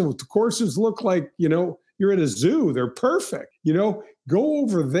 degrees, and the courses look like, you're at a zoo. They're perfect. Go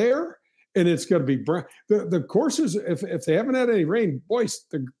over there and it's going to be brown. The courses, if they haven't had any rain, boys,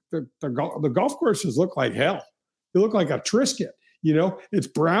 the golf courses look like hell. They look like a Triscuit. It's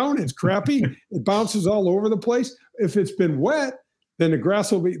brown, it's crappy, it bounces all over the place. If it's been wet, then the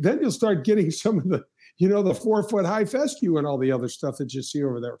grass will be, then you'll start getting some of the, the 4-foot high fescue and all the other stuff that you see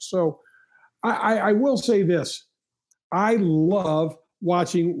over there. So I will say this. I love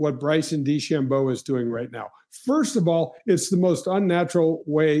watching what Bryson DeChambeau is doing right now. First of all, it's the most unnatural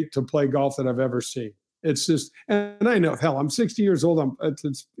way to play golf that I've ever seen. It's just, and I know, hell, I'm 60 years old. I'm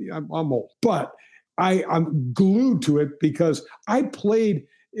old, but I'm glued to it because I played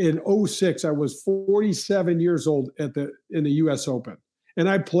in 2006. I was 47 years old in the U.S. Open, and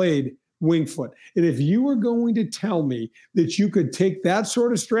I played Winged Foot. And if you were going to tell me that you could take that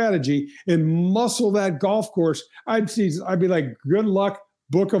sort of strategy and muscle that golf course, I'd be like, good luck,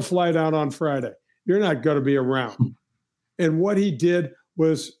 book a flight out on Friday. You're not going to be around. And what he did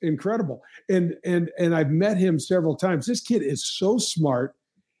was incredible. And I've met him several times. This kid is so smart.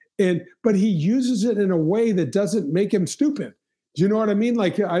 But he uses it in a way that doesn't make him stupid. Do you know what I mean?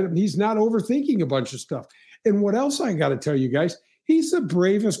 Like he's not overthinking a bunch of stuff. And what else I got to tell you guys? He's the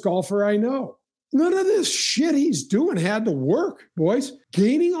bravest golfer I know. None of this shit he's doing had to work, boys.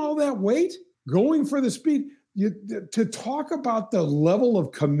 Gaining all that weight, going for the speed. To talk about the level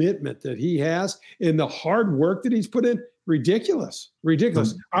of commitment that he has and the hard work that he's put in, ridiculous.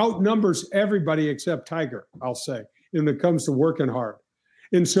 Outnumbers everybody except Tiger, I'll say, when it comes to working hard.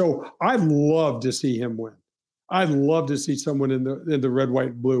 And so I'd love to see him win. I'd love to see someone in the red,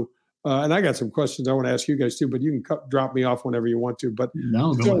 white, and blue. And I got some questions I want to ask you guys too, but you can drop me off whenever you want to. But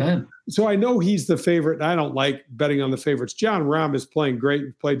no, go ahead. So I know he's the favorite, and I don't like betting on the favorites. Jon Rahm is playing great.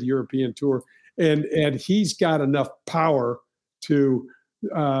 He played the European Tour, and he's got enough power to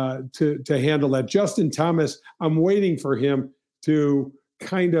handle that. Justin Thomas, I'm waiting for him to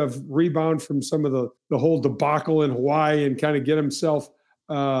kind of rebound from some of the whole debacle in Hawaii and kind of get himself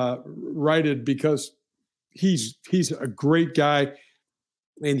righted, because he's a great guy,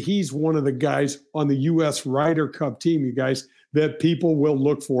 and he's one of the guys on the U.S. Ryder Cup team, you guys, that people will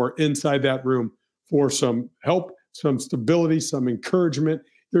look for inside that room for some help, some stability, some encouragement.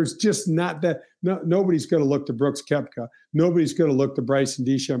 There's just not that. Nobody's going to look to Brooks Koepka. Nobody's going to look to Bryson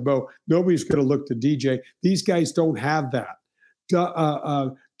DeChambeau. Nobody's going to look to DJ. These guys don't have that.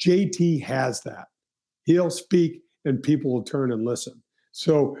 JT has that. He'll speak, and people will turn and listen.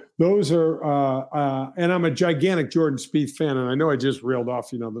 So those are, and I'm a gigantic Jordan Spieth fan, and I know I just reeled off,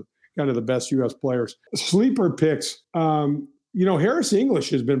 the kind of the best U.S. players. Sleeper picks, Harris English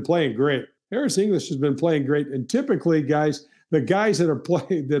has been playing great. And typically, guys, the guys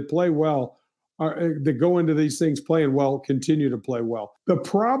that play well, that go into these things playing well, continue to play well. The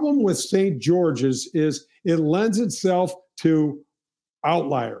problem with St. George's is it lends itself to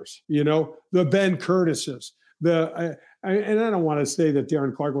outliers. The Ben Curtises, and I don't want to say that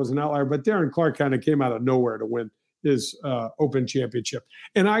Darren Clarke was an outlier, but Darren Clarke kind of came out of nowhere to win his Open Championship.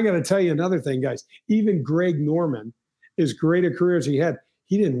 And I got to tell you another thing, guys. Even Greg Norman, as great a career as he had,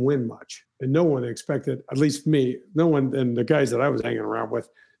 he didn't win much. And no one expected, at least me, no one, and the guys that I was hanging around with,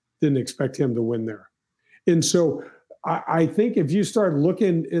 didn't expect him to win there. And so I think if you start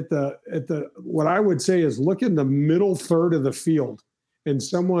looking at what I would say is look in the middle third of the field, and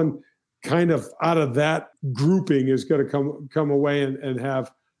someone kind of out of that grouping is going to come away and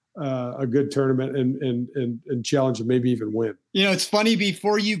have a good tournament and challenge and maybe even win. You know, it's funny,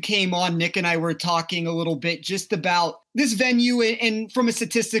 before you came on, Nick and I were talking a little bit just about this venue and from a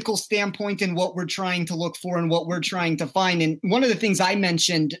statistical standpoint and what we're trying to look for and what we're trying to find. And one of the things I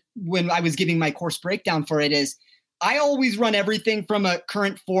mentioned when I was giving my course breakdown for it is I always run everything from a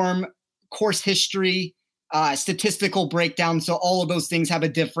current form, course history, statistical breakdown. So all of those things have a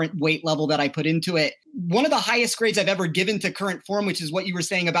different weight level that I put into it. One of the highest grades I've ever given to current form, which is what you were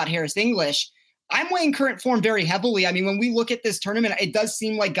saying about Harris English, I'm weighing current form very heavily. I mean, when we look at this tournament, it does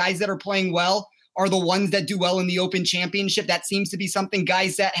seem like guys that are playing well are the ones that do well in the Open Championship. That seems to be something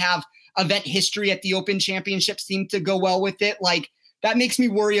guys that have event history at the Open Championship seem to go well with it. Like, that makes me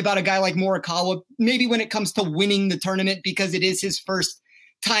worry about a guy like Morikawa, maybe when it comes to winning the tournament, because it is his first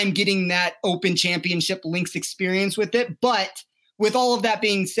time getting that Open Championship links experience with it. But with all of that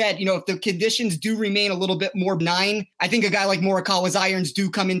being said, you know, if the conditions do remain a little bit more benign, I think a guy like Morikawa's irons do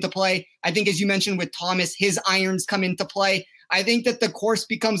come into play. I think, as you mentioned with Thomas, his irons come into play. I think that the course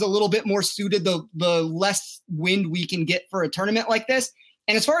becomes a little bit more suited the less wind we can get for a tournament like this.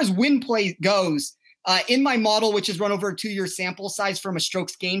 And as far as wind play goes, in my model, which is run over a 2-year sample size from a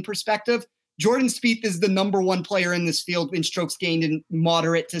strokes gain perspective, Jordan Spieth is the number one player in this field in strokes gained in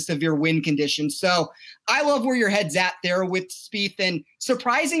moderate to severe wind conditions. So I love where your head's at there with Spieth. And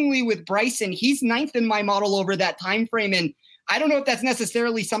surprisingly with Bryson, he's 9th in my model over that time frame. And I don't know if that's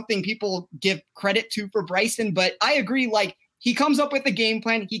necessarily something people give credit to for Bryson, but I agree. Like, he comes up with a game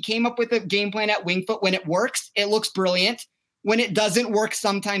plan. He came up with a game plan at Winged Foot. When it works, it looks brilliant. When it doesn't work,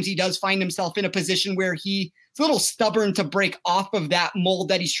 sometimes he does find himself in a position where he's a little stubborn to break off of that mold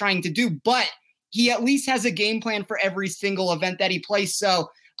that he's trying to do, but he at least has a game plan for every single event that he plays. So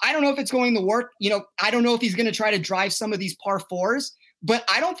I don't know if it's going to work. You know, I don't know if he's going to try to drive some of these par fours, but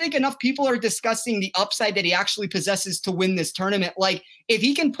I don't think enough people are discussing the upside that he actually possesses to win this tournament. Like, if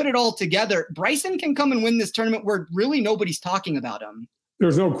he can put it all together, Bryson can come and win this tournament where really nobody's talking about him.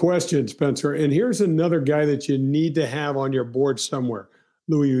 There's no question, Spencer. And here's another guy that you need to have on your board somewhere,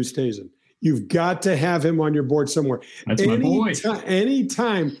 Louis Oosthuizen. You've got to have him on your board somewhere. That's my boy.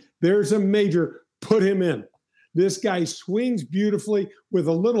 Anytime there's a major, put him in. This guy swings beautifully. With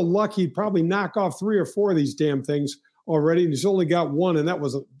a little luck, he'd probably knock off 3 or 4 of these damn things already. And he's only got one, and that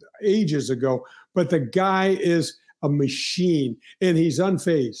was ages ago. But the guy is a machine, and he's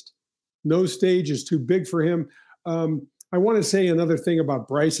unfazed. No stage is too big for him. I want to say another thing about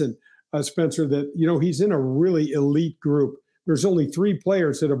Bryson, Spencer, that, you know, he's in a really elite group. There's only 3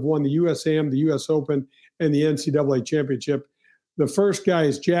 players that have won the USAM, the US Open, and the NCAA Championship. The first guy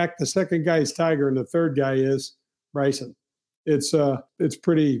is Jack, the second guy is Tiger, and the third guy is Bryson. It's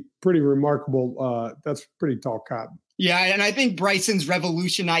pretty remarkable. That's pretty tall cotton. Yeah, and I think Bryson's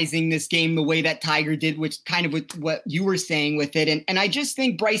revolutionizing this game the way that Tiger did, which kind of with what you were saying with it. And I just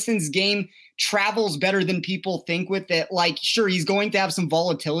think Bryson's game travels better than people think with it. Like, sure, he's going to have some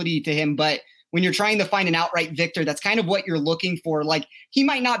volatility to him, but when you're trying to find an outright victor, that's kind of what you're looking for. Like, he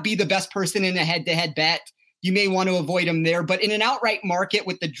might not be the best person in a head-to-head bet. You may want to avoid him there, but in an outright market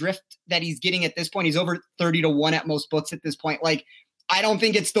with the drift that he's getting at this point, he's over 30-1 at most books at this point. Like, I don't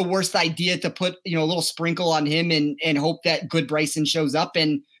think it's the worst idea to put, you know, a little sprinkle on him and hope that good Bryson shows up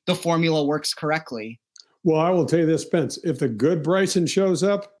and the formula works correctly. Well, I will tell you this, Spence, if the good Bryson shows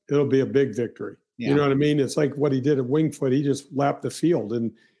up, it'll be a big victory. Yeah. You know what I mean? It's like what he did at Winged Foot. He just lapped the field,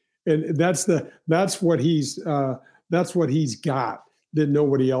 and that's what he's got that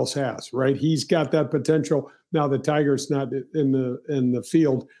nobody else has, right? He's got that potential. Now the Tiger's not in the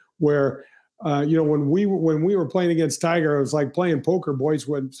field where, you know, when we were playing against Tiger, it was like playing poker, boys,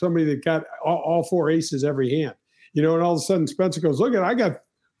 when somebody that got all 4 aces every hand, you know, and all of a sudden Spencer goes, look I got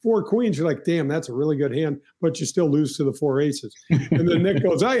 4 queens. You're like, damn, that's a really good hand, but you still lose to the 4 aces. And then Nick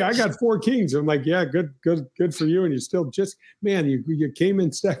goes, hey, I got 4 kings. I'm like, yeah, good for you. And you still just, man, you came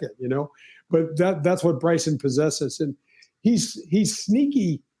in second, you know, but that's what Bryson possesses. And he's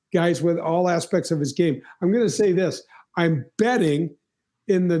sneaky, guys, with all aspects of his game. I'm going to say this. I'm betting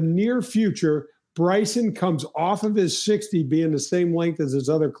in the near future, Bryson comes off of his 60 being the same length as his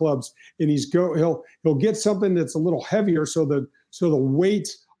other clubs, and he'll get something that's a little heavier so the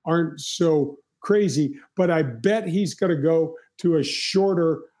weights aren't so crazy. But I bet he's going to go to a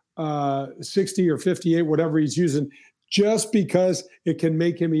shorter 60 or 58, whatever he's using, just because it can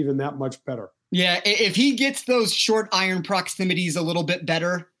make him even that much better. Yeah, if he gets those short iron proximities a little bit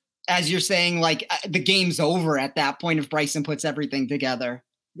better, as you're saying, like the game's over at that point if Bryson puts everything together.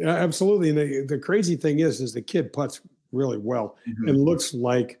 Yeah, absolutely. And the crazy thing is the kid putts really well and looks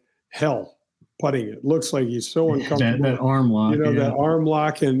like hell putting it. Looks like he's so uncomfortable. that arm lock. You know, that arm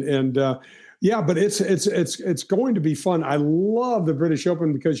lock. And Yeah, but it's going to be fun. I love the British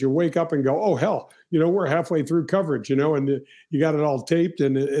Open because you wake up and go, oh hell, we're halfway through coverage, and you got it all taped,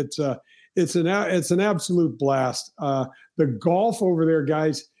 and it's an absolute blast. The golf over there,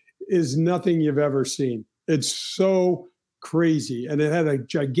 guys, is nothing you've ever seen. It's so crazy, and it had a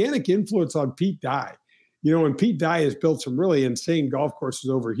gigantic influence on Pete Dye. And Pete Dye has built some really insane golf courses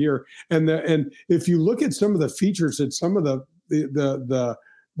over here. And if you look at some of the features that some of the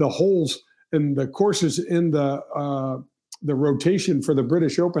holes and the courses in the rotation for the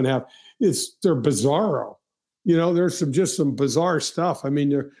British Open they're bizarro. There's some bizarre stuff. I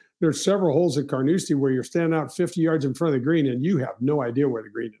mean, there's several holes at Carnoustie where you're standing out 50 yards in front of the green and you have no idea where the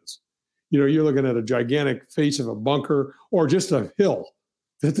green is. You're looking at a gigantic face of a bunker or just a hill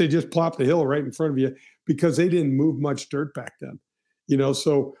that they just plopped the hill right in front of you because they didn't move much dirt back then.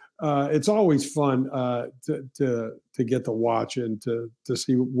 So it's always fun to get to watch and to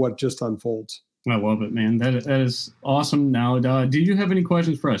see what just unfolds. I love it, man. That is awesome. Now, do you have any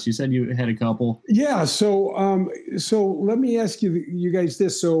questions for us? You said you had a couple. Yeah. So let me ask you guys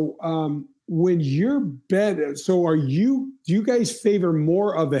this. So when you're bet, do you guys favor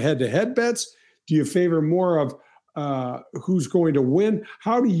more of the head-to-head bets? Do you favor more of who's going to win?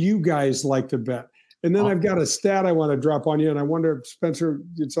 How do you guys like to bet? And then I've got a stat I want to drop on you. And I wonder, Spencer,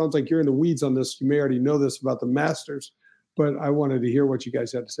 it sounds like you're in the weeds on this. You may already know this about the Masters, but I wanted to hear what you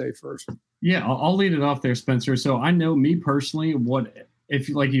guys had to say first. Yeah, I'll lead it off there, Spencer. So I know me personally, if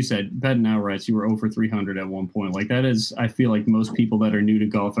like you said, betting outrights, you were over 300 at one point. Like that is, I feel like most people that are new to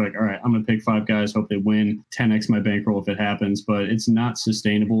golf are like, all right, I'm going to pick 5 guys, hope they win, 10x my bankroll if it happens. But it's not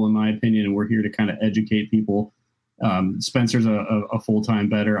sustainable in my opinion. And we're here to kind of educate people. Spencer's a full-time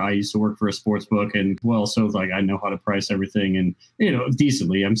bettor. I used to work for a sports book and so like I know how to price everything and,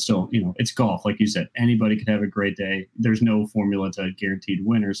 decently. I'm still, it's golf. Like you said, anybody could have a great day. There's no formula to guaranteed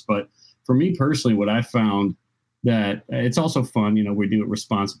winners. But for me personally, what I found that it's also fun, we do it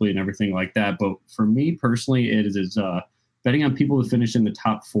responsibly and everything like that. But for me personally, it is betting on people to finish in the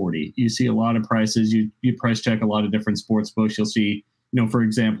top 40. You see a lot of prices. You price check a lot of different sports books. You'll see, for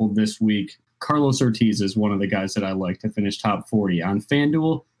example, this week, Carlos Ortiz is one of the guys that I like to finish top 40. On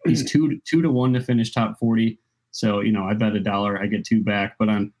FanDuel, he's 2 to 1 to finish top 40. So, I bet $1, I get 2 back. But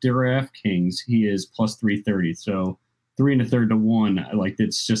on DraftKings, he is plus 330. So 3 1/3 to 1. Like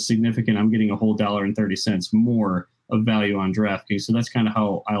it's just significant. I'm getting a whole $1.30 more of value on DraftKings. So that's kind of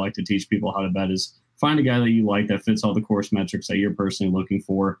how I like to teach people how to bet is find a guy that you like that fits all the course metrics that you're personally looking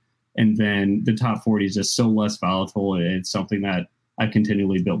for. And then the top 40 is just so less volatile. It's something that I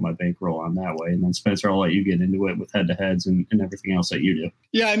continually built my bankroll on that way. And then Spencer, I'll let you get into it with head-to-heads and everything else that you do.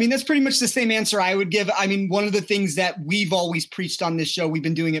 Yeah, I mean, that's pretty much the same answer I would give. I mean, one of the things that we've always preached on this show, we've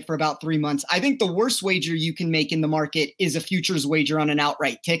been doing it for about 3 months. I think the worst wager you can make in the market is a futures wager on an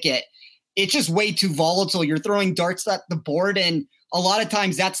outright ticket. It's just way too volatile. You're throwing darts at the board, and a lot of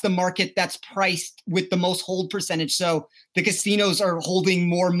times that's the market that's priced with the most hold percentage. So the casinos are holding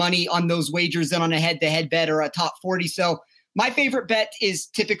more money on those wagers than on a head-to-head bet or a top 40. So my favorite bet is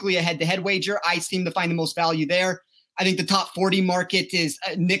typically a head-to-head wager. I seem to find the most value there. I think the top 40 market is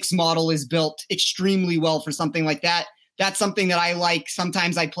Nick's model is built extremely well for something like that. That's something that I like.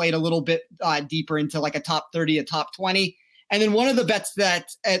 Sometimes I play it a little bit deeper into like a top 30, a top 20. And then one of the bets that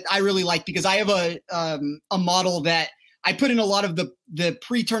I really like because I have a model that I put in a lot of the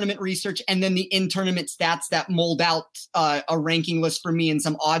pre-tournament research and then the in-tournament stats that mold out a ranking list for me and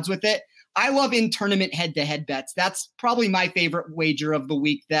some odds with it. I love in-tournament head-to-head bets. That's probably my favorite wager of the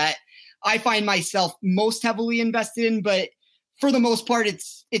week that I find myself most heavily invested in. But for the most part,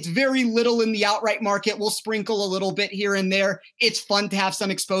 it's very little in the outright market. We'll sprinkle a little bit here and there. It's fun to have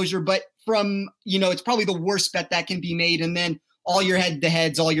some exposure, but it's probably the worst bet that can be made. And then all your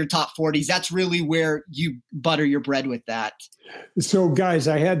head-to-heads, all your top 40s, that's really where you butter your bread with that. So, guys,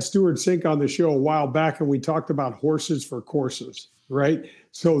 I had Stuart Sink on the show a while back, and we talked about horses for courses, right?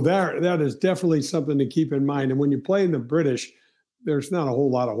 So that is definitely something to keep in mind. And when you play in the British, there's not a whole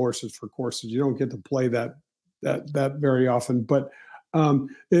lot of horses for courses. You don't get to play that very often. But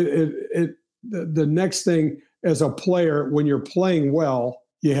the next thing as a player, when you're playing well,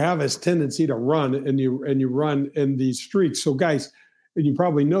 you have this tendency to run and you run in these streaks. So guys, and you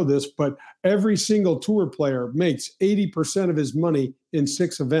probably know this, but every single tour player makes 80% of his money in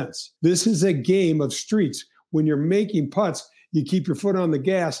 6 events. This is a game of streaks. When you're making putts, you keep your foot on the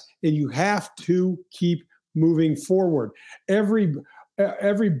gas and you have to keep moving forward. Every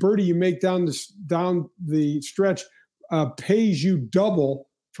birdie you make down the stretch pays you double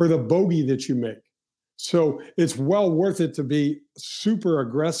for the bogey that you make. So it's well worth it to play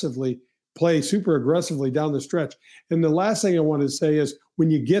super aggressively down the stretch. And the last thing I want to say is when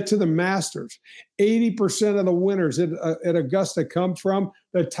you get to the Masters, 80% of the winners at Augusta come from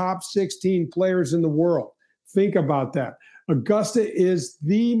the top 16 players in the world. Think about that. Augusta is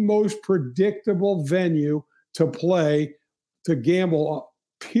the most predictable venue to play, to gamble,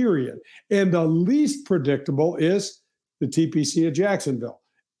 period. And the least predictable is the TPC of Jacksonville.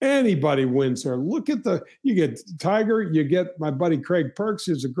 Anybody wins there. Look at you get Tiger, you get my buddy Craig Perks,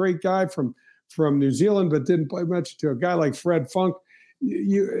 who's a great guy from New Zealand, but didn't play much, to a guy like Fred Funk.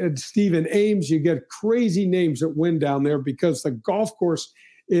 And Stephen Ames, you get crazy names that win down there because the golf course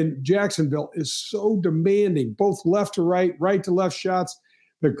in Jacksonville is so demanding, both left to right, right to left shots.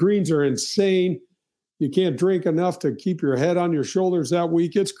 The greens are insane. You can't drink enough to keep your head on your shoulders that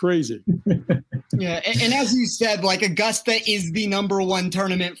week. It's crazy. Yeah. And as you said, like, Augusta is the number one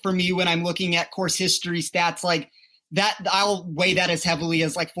tournament for me when I'm looking at course history stats like that. I'll weigh that as heavily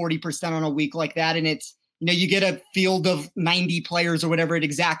as like 40% on a week like that. And it's, you get a field of 90 players or whatever it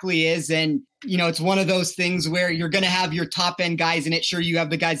exactly is. And, it's one of those things where you're going to have your top end guys in it. Sure, you have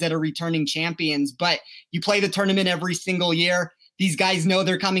the guys that are returning champions, but you play the tournament every single year. These guys know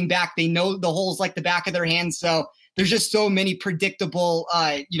they're coming back. They know the holes like the back of their hands. So there's just so many predictable,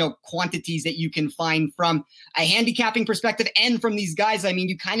 quantities that you can find from a handicapping perspective and from these guys. I mean,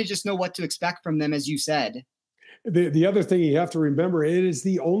 you kind of just know what to expect from them, as you said. The other thing you have to remember, it is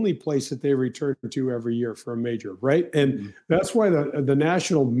the only place that they return to every year for a major, right? And that's why the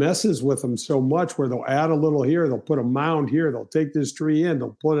National messes with them so much, where they'll add a little here, they'll put a mound here, they'll take this tree in,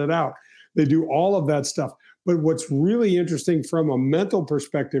 they'll put it out. They do all of that stuff. But what's really interesting from a mental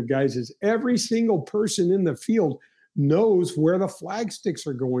perspective, guys, is every single person in the field knows where the flag sticks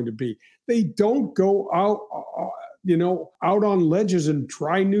are going to be. They don't go out on ledges and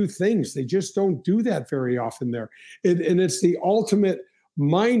try new things. They just don't do that very often there. And it's the ultimate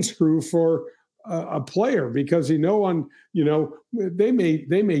mind screw for a player, because they may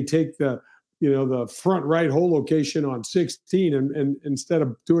take the front right hole location on 16 and instead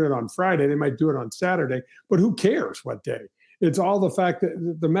of doing it on Friday, they might do it on Saturday, but who cares what day? It's all the fact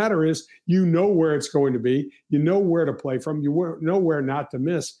that the matter is, where it's going to be, where to play from, you know where not to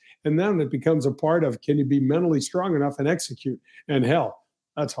miss. And then it becomes a part of, can you be mentally strong enough and execute? And hell,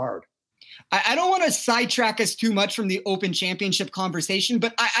 that's hard. I don't want to sidetrack us too much from the Open Championship conversation,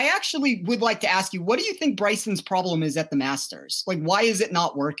 but I actually would like to ask you, what do you think Bryson's problem is at the Masters? Like, why is it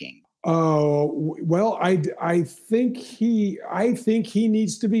not working? Oh, well, I think he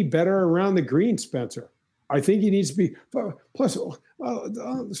needs to be better around the green, Spencer. I think he needs to be. Plus,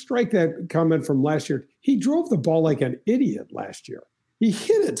 strike that comment from last year. He drove the ball like an idiot last year. He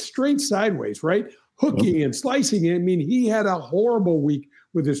hit it straight sideways, right? Hooking and slicing it. I mean, he had a horrible week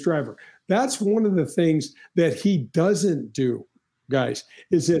with his driver. That's one of the things that he doesn't do, guys,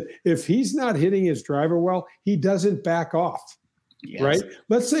 is that if he's not hitting his driver well, he doesn't back off. Yes. Right?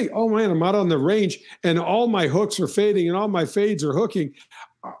 Let's say, oh man, I'm out on the range and all my hooks are fading and all my fades are hooking.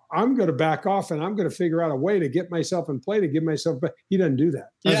 I'm going to back off and I'm going to figure out a way to get myself in play, to give myself back. He doesn't do that.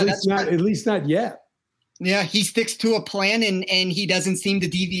 Yeah, at least not yet. Yeah, he sticks to a plan and he doesn't seem to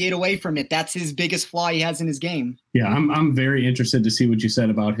deviate away from it. That's his biggest flaw he has in his game. Yeah, I'm very interested to see what you said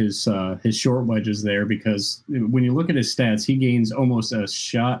about his short wedges there, because when you look at his stats, he gains almost a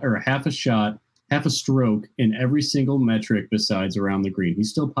shot or half a stroke in every single metric besides around the green. He's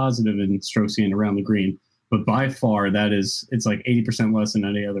still positive in strokes gained around the green, but by far it's like 80% less than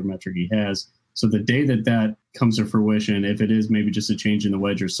any other metric he has. So the day that comes to fruition, if it is maybe just a change in the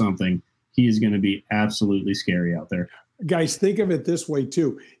wedge or something, he is going to be absolutely scary out there. Guys, think of it this way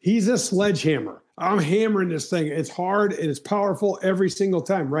too. He's a sledgehammer. I'm hammering this thing. It's hard and it's powerful every single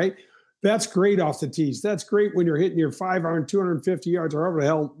time, right? That's great off the tees. That's great when you're hitting your 5-iron, 250 yards, or however the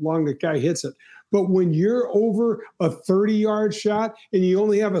hell long the guy hits it. But when you're over a 30-yard shot and you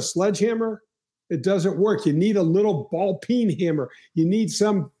only have a sledgehammer, it doesn't work. You need a little ball peen hammer. You need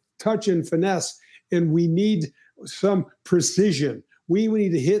some touch and finesse, and we need some precision. We need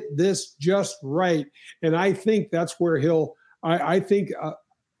to hit this just right. And I think that's where I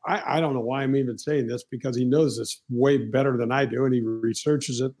don't know why I'm even saying this, because he knows this way better than I do and he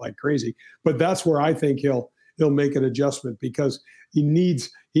researches it like crazy. But that's where I think he'll make an adjustment, because he needs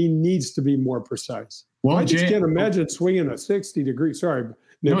to be more precise. Well, I just can't imagine swinging a 60-degree. Sorry,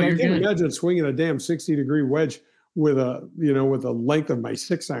 Nick, I can't imagine swinging a damn 60-degree wedge with a length of my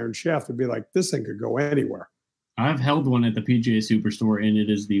 6-iron shaft and be like, this thing could go anywhere. I've held one at the PGA Superstore, and it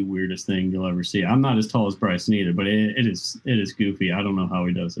is the weirdest thing you'll ever see. I'm not as tall as Bryson either, but it is goofy. I don't know how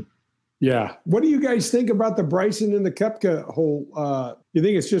he does it. Yeah. What do you guys think about the Bryson and the Koepka hole? You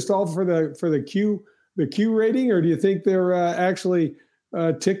think it's just all for the Q rating, or do you think they're actually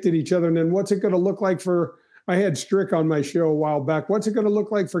ticked at each other? And then what's it going to look like for I had Strick on my show a while back. What's it going to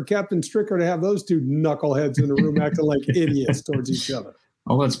look like for Captain Stricker to have those two knuckleheads in the room acting like idiots towards each other?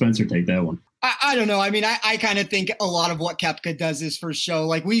 I'll let Spencer take that one. I don't know. I mean, I kind of think a lot of what Koepka does is for show.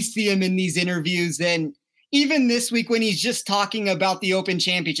 Like, we see him in these interviews, and even this week when he's just talking about the Open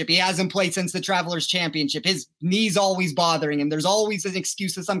Championship, he hasn't played since the Travelers Championship. His knee's always bothering him. There's always an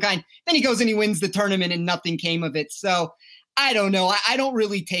excuse of some kind. Then he goes and he wins the tournament and nothing came of it. So I don't know. I don't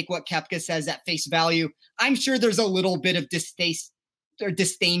really take what Koepka says at face value. I'm sure there's a little bit of distaste or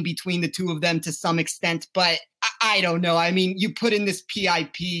disdain between the two of them to some extent, but I don't know. I mean, you put in this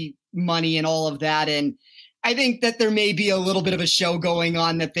PIP money and all of that, and I think that there may be a little bit of a show going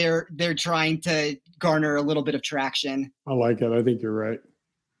on that they're trying to garner a little bit of traction. I like it. I think you're right.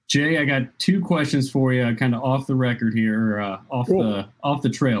 Jay, I got 2 questions for you, kind of off the record here, off the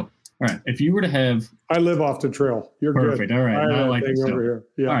trail. All right. If you were to have, I live off the trail. You're perfect. Good. All right. I like this over here.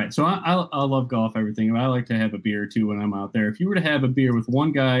 Yeah. All right. So I love golf, everything. I like to have a beer too when I'm out there. If you were to have a beer with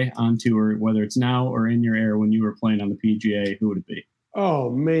one guy on tour, whether it's now or in your era when you were playing on the PGA, who would it be?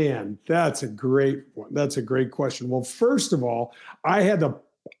 Oh man, that's a great one. That's a great question. Well, first of all, I had the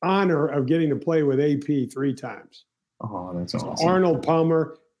honor of getting to play with AP 3 times. Oh, that's awesome. Arnold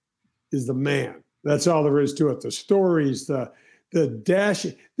Palmer is the man. That's all there is to it. The stories, the dash.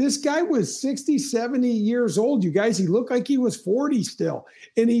 This guy was 60, 70 years old, you guys. He looked like he was 40 still.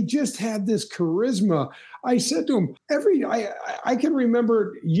 And he just had this charisma. I said to him, I can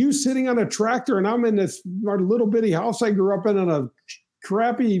remember you sitting on a tractor, and I'm in this little bitty house I grew up in on a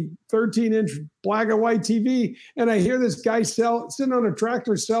crappy 13-inch black and white TV. And I hear this guy sitting on a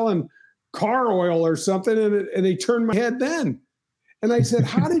tractor selling car oil or something. And he turned my head then. And I said,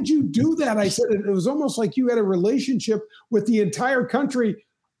 how did you do that? I said, it was almost like you had a relationship with the entire country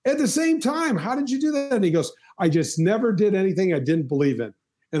at the same time. How did you do that? And he goes, I just never did anything I didn't believe in.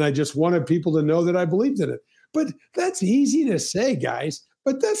 And I just wanted people to know that I believed in it. But that's easy to say, guys,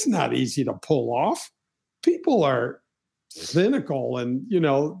 but that's not easy to pull off. People are cynical and,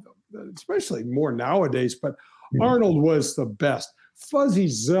 especially more nowadays, but Arnold was the best. Fuzzy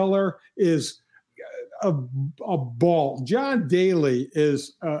Zoeller is a ball. John Daly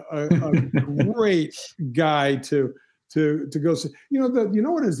is a great guy to go see. You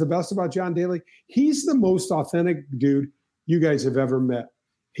know what is the best about John Daly? He's the most authentic dude you guys have ever met.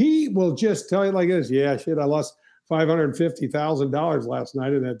 He will just tell you like this. Yeah, shit, I lost $550,000 last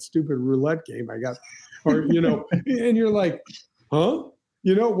night in that stupid roulette game I got. Or, and you're like, huh?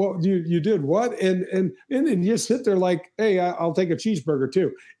 What you did what? And then you sit there like, hey, I'll take a cheeseburger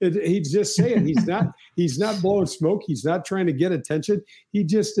too. He's just saying he's not blowing smoke. He's not trying to get attention. He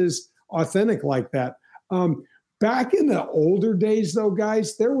just is authentic like that. Back in the older days though,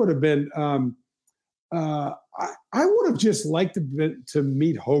 guys, there would have been, I would have just liked to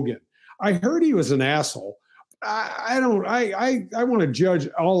meet Hogan. I heard he was an asshole. I want to judge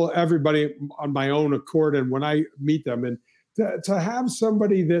everybody on my own accord. And when I meet them and, to have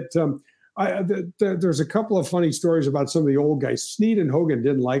somebody that there's a couple of funny stories about some of the old guys. Snead and Hogan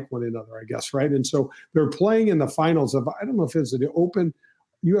didn't like one another, I guess, right? And so they're playing in the finals of, I don't know if it's the Open,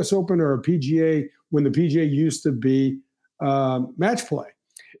 U.S. Open or a PGA, when the PGA used to be match play.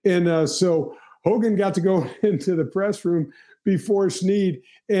 And so Hogan got to go into the press room before Snead,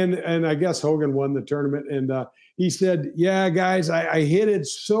 and I guess Hogan won the tournament. And he said, yeah, guys, I hit it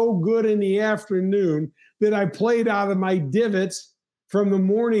so good in the afternoon that I played out of my divots from the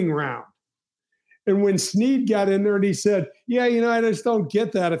morning round. And when Snead got in there and he said, yeah, I just don't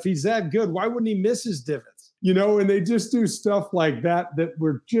get that. If he's that good, why wouldn't he miss his divots? And they just do stuff like that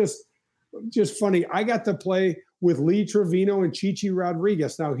were just funny. I got to play with Lee Trevino and Chichi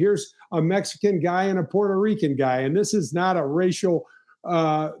Rodriguez. Now here's a Mexican guy and a Puerto Rican guy. And this is not a racial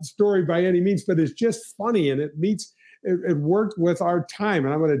story by any means, but it's just funny. And it worked with our time.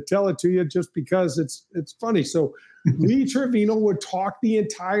 And I'm going to tell it to you just because it's funny. So Lee Trevino would talk the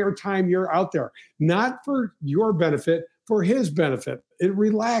entire time you're out there, not for your benefit, for his benefit. It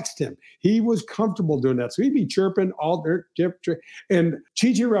relaxed him. He was comfortable doing that. So he'd be chirping all there. And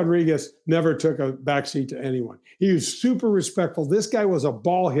Chichi Rodriguez never took a backseat to anyone. He was super respectful. This guy was a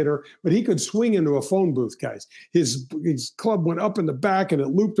ball hitter, but he could swing into a phone booth, guys. His club went up in the back and it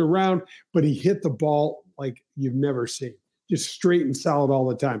looped around, but he hit the ball like you've never seen, just straight and solid all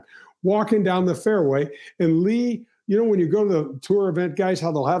the time. Walking down the fairway, and Lee, when you go to the tour event, guys,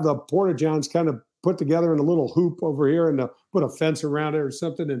 how they'll have the porta-johns kind of put together in a little hoop over here and put a fence around it or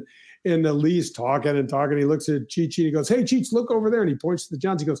something. And Lee's talking and talking. He looks at Cheech and he goes, hey, Cheech, look over there. And he points to the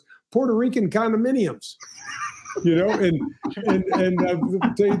Johns. He goes, Puerto Rican condominiums, and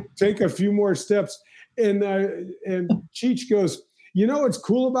they take a few more steps. And Cheech goes, You know what's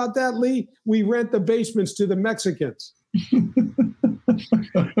cool about that, Lee? We rent the basements to the Mexicans.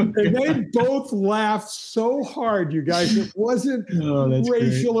 And they both laughed so hard, you guys. It wasn't racial.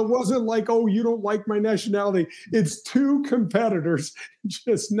 Great. It wasn't like, oh, you don't like my nationality. It's two competitors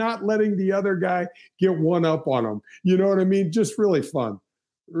just not letting the other guy get one up on them. You know what I mean? Just really fun.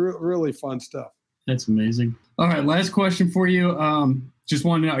 Really fun stuff. That's amazing. All right, last question for you. Just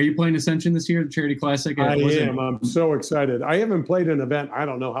want to know, are you playing Ascension this year, the Charity Classic? I am. I'm so excited. I haven't played an event, I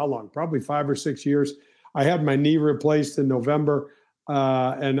don't know how long, probably 5 or 6 years. I had my knee replaced in November,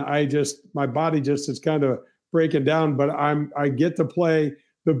 and my body just is kind of breaking down, but I get to play.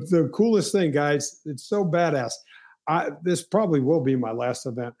 The coolest thing, guys, it's so badass. This probably will be my last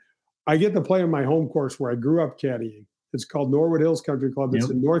event. I get to play on my home course where I grew up caddying. It's called Norwood Hills Country Club. It's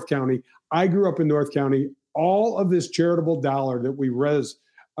in North County. I grew up in North County. All of this charitable dollar that we raise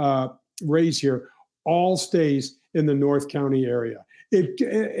here all stays in the North County area.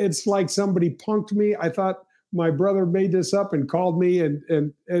 It's like somebody punked me. I thought my brother made this up and called me, and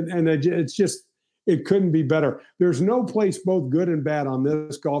it's just, it couldn't be better. There's no place both good and bad on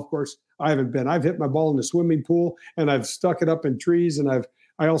this golf course I haven't been. I've hit my ball in the swimming pool, and I've stuck it up in trees, and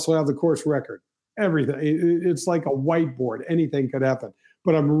I also have the course record. Everything. It's like a whiteboard. Anything could happen.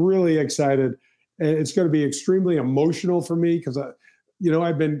 But I'm really excited. And it's going to be extremely emotional for me because,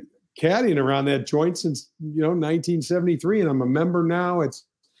 I've been caddying around that joint since, 1973, and I'm a member now. It's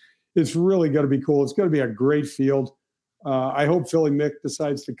really going to be cool. It's going to be a great field. I hope Philly Mick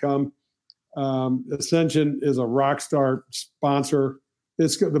decides to come. Ascension is a rock star sponsor.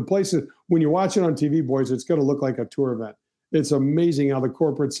 The place is, when you watch it on TV, boys, it's going to look like a tour event. It's amazing how the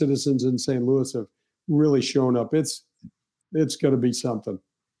corporate citizens in St. Louis have really shown up. It's going to be something.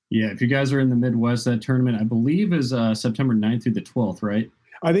 Yeah, if you guys are in the Midwest, that tournament, I believe, is September 9th through the 12th, right?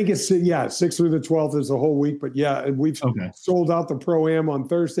 I think it's 6th through the 12th is the whole week. But, yeah, we've sold out the Pro-Am on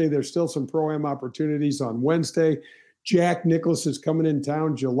Thursday. There's still some Pro-Am opportunities on Wednesday. Jack Nicklaus is coming in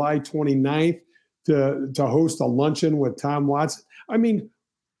town July 29th to host a luncheon with Tom Watson. I mean,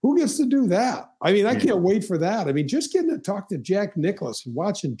 who gets to do that? I mean, I can't wait for that. I mean, just getting to talk to Jack Nicklaus and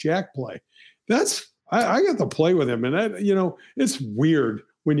watching Jack play. I got to play with him. And it's weird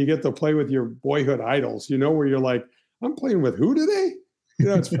when you get to play with your boyhood idols, where you're like, I'm playing with who today?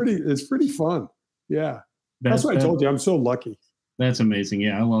 It's pretty fun. Yeah. That's what I told you. I'm so lucky. That's amazing.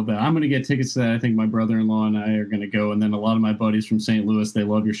 Yeah, I love that. I'm going to get tickets to that. I think my brother-in-law and I are going to go. And then a lot of my buddies from St. Louis, they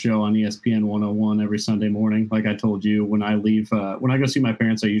love your show on ESPN 101 every Sunday morning. Like I told you, when I leave, when I go see my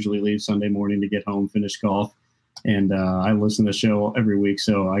parents, I usually leave Sunday morning to get home, finish golf. And I listen to the show every week.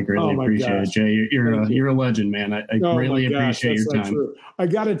 So I greatly appreciate it, Jay. You're a legend, man. I greatly appreciate your time. True. I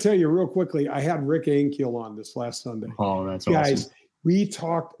got to tell you real quickly, I had Rick Ankiel on this last Sunday. Oh, that's guys, awesome. We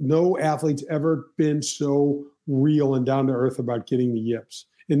talked, no athlete's ever been so real and down to earth about getting the yips.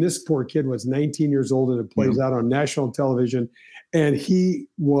 And this poor kid was 19 years old, and it plays out on national television. And he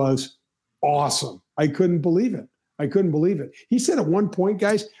was awesome. I couldn't believe it. He said at one point,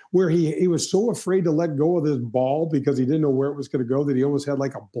 guys, where he was so afraid to let go of this ball because he didn't know where it was going to go that he almost had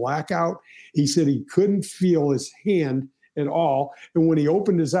like a blackout. He said he couldn't feel his hand at all. And when he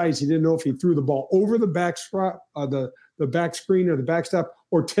opened his eyes, he didn't know if he threw the ball over the back the back screen or the backstop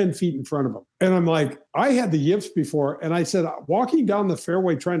or 10 feet in front of him. And I'm like, I had the yips before. And I said, walking down the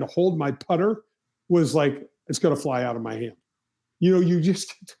fairway trying to hold my putter was like, it's going to fly out of my hand. You just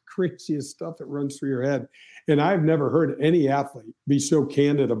get the craziest stuff that runs through your head. And I've never heard any athlete be so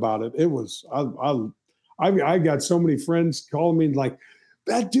candid about it. It was, I got so many friends calling me like,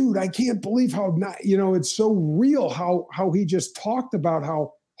 that dude, I can't believe how not, it's so real how he just talked about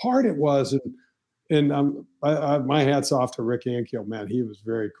how hard it was. And my hat's off to Rick Ankiel, man. He was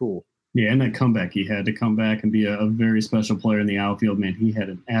very cool. Yeah, and that comeback he had to come back and be a very special player in the outfield, man. He had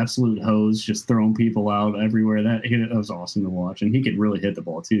an absolute hose, just throwing people out everywhere. That was awesome to watch. And he could really hit the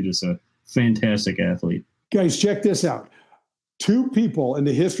ball, too. Just a fantastic athlete. Guys, check this out. 2 people in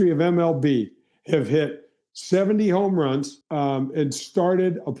the history of MLB have hit 70 home runs and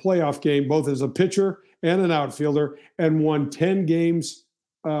started a playoff game, both as a pitcher and an outfielder, and won 10 games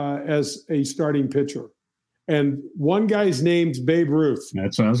as a starting pitcher. And one guy's name's Babe Ruth.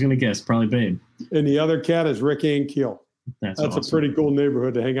 That's what I was going to guess. Probably Babe. And the other cat is Rick Ankiel. That's awesome. A pretty cool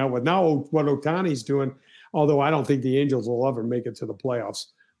neighborhood to hang out with. Now what Ohtani's doing, although I don't think the Angels will ever make it to the playoffs.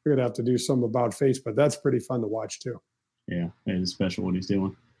 We're going to have to do some about face, but that's pretty fun to watch too. Yeah, it is special what he's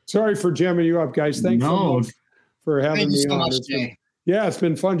doing. Sorry for jamming you up, guys. Thanks so much for having me on. Much, Jay. It's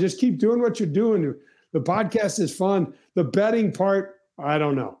been fun. Just keep doing what you're doing. The podcast is fun. The betting part, I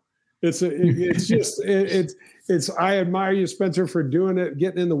don't know. I admire you, Spencer, for doing it,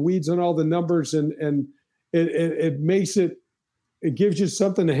 getting in the weeds on all the numbers, and it makes it it gives you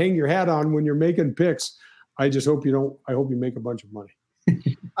something to hang your hat on when you're making picks. I hope you make a bunch of money.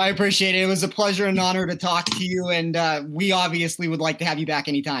 I appreciate it. It was a pleasure and honor to talk to you. And we obviously would like to have you back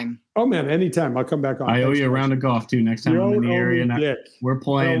anytime. Oh man, anytime. I'll come back on. I owe you a round of golf too next time I'm in the area. And we're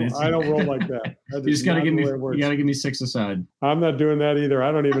playing. I don't roll like that. You just gotta give me 6 aside. I'm not doing that either.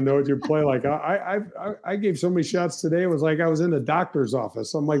 I don't even know what you play like. I gave so many shots today. It was like I was in the doctor's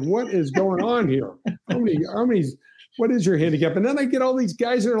office. I'm like, what is going on here? How many? What is your handicap? And then I get all these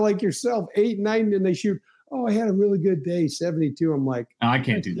guys that are like yourself, 8, 9, and they shoot. Oh, I had a really good day, 72. I'm like, I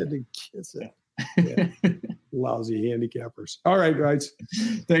can't do that. Yeah. Lousy handicappers. All right, guys.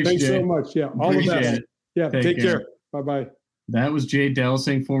 Thanks so much. Yeah, all the best. Yeah, take care. Bye-bye. That was Jay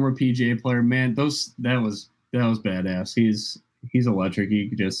Delsing, former PGA player. Man, that was badass. He's electric.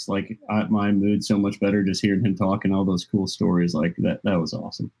 He just my mood so much better just hearing him talk and all those cool stories like that. That was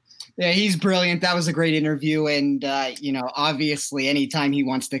awesome. Yeah, he's brilliant. That was a great interview. And, obviously anytime he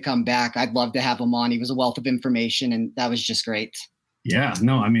wants to come back, I'd love to have him on. He was a wealth of information and that was just great. Yeah,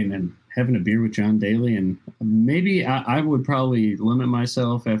 no, I mean, and having a beer with John Daly, and maybe I would probably limit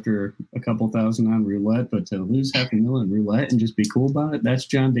myself after a couple thousand on roulette, but to lose $500,000 roulette and just be cool about it, that's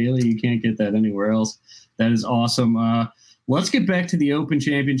John Daly. You can't get that anywhere else. That is awesome. Let's get back to the Open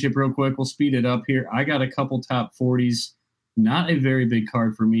Championship real quick. We'll speed it up here. I got a couple top 40s. Not a very big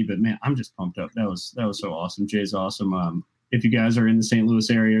card for me, but man, I'm just pumped up. That was so awesome. Jay's awesome. If you guys are in the St. Louis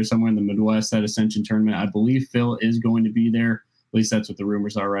area or somewhere in the Midwest, that Ascension tournament, I believe Phil is going to be there. At least that's what the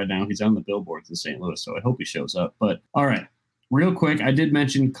rumors are right now. He's on the billboards in St. Louis, so I hope he shows up. But all right, real quick, I did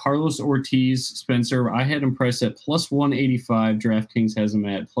mention Carlos Ortiz, Spencer. I had him priced at plus 185. DraftKings has him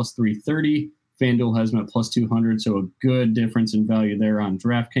at plus 330. FanDuel has him at plus 200, so a good difference in value there on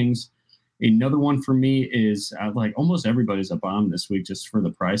DraftKings. Another one for me is almost everybody's a bomb this week just for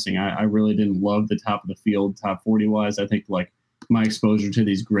the pricing. I really didn't love the top of the field, top 40 wise. I think my exposure to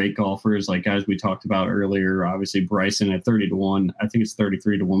these great golfers, like guys we talked about earlier, obviously Bryson at 30-1. I think it's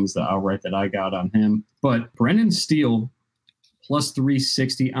 33-1 was the outright that I got on him. But Brendan Steele plus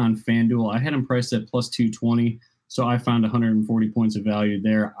 360 on FanDuel. I had him priced at plus 220. So I found 140 points of value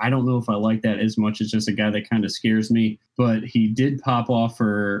there. I don't know if I like that as much as just a guy that kind of scares me, but he did pop off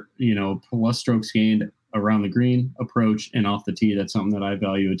for, plus strokes gained around the green, approach, and off the tee. That's something that I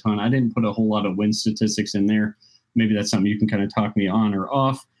value a ton. I didn't put a whole lot of win statistics in there. Maybe that's something you can kind of talk me on or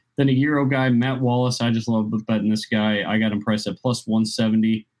off. Then a Euro guy, Matt Wallace. I just love betting this guy. I got him priced at plus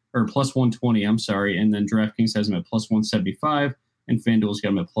 170 or plus 120. I'm sorry. And then DraftKings has him at plus 175. And FanDuel's got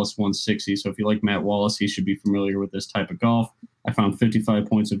him at plus 160. So if you like Matt Wallace, he should be familiar with this type of golf. I found 55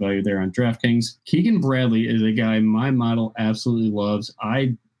 points of value there on DraftKings. Keegan Bradley is a guy my model absolutely loves.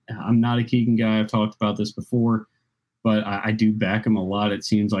 I'm not a Keegan guy. I've talked about this before, but I do back him a lot. It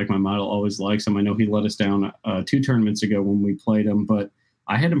seems like my model always likes him. I know he let us down 2 tournaments ago when we played him, but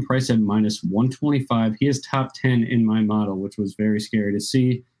I had him priced at minus 125. He is top 10 in my model, which was very scary to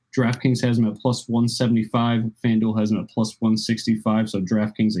see. DraftKings has him at plus 175. FanDuel has him at plus 165. So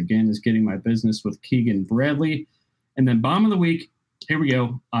DraftKings, again, is getting my business with Keegan Bradley. And then bomb of the week, here we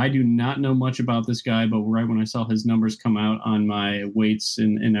go. I do not know much about this guy, but right when I saw his numbers come out on my weights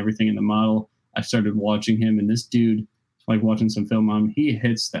and everything in the model, I started watching him. And this dude, like watching some film on him, he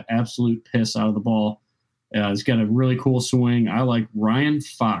hits the absolute piss out of the ball. He's got a really cool swing. I like Ryan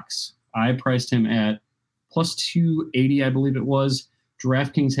Fox. I priced him at plus 280, I believe it was.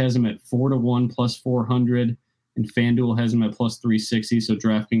 DraftKings has him at 4-1 plus 400, and FanDuel has him at plus 360. So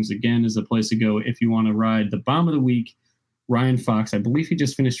DraftKings, again, is the place to go if you want to ride the bomb of the week, Ryan Fox. I believe he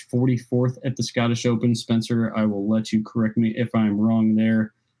just finished 44th at the Scottish Open. Spencer, I will let you correct me if I'm wrong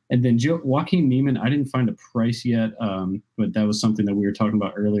there. And then Joaquin Niemann, I didn't find a price yet, but that was something that we were talking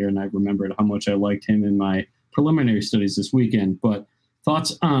about earlier, and I remembered how much I liked him in my preliminary studies this weekend. But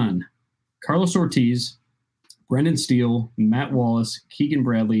thoughts on Carlos Ortiz, Brendan Steele, Matt Wallace, Keegan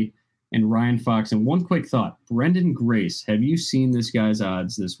Bradley, and Ryan Fox. And one quick thought, Brendan Grace, have you seen this guy's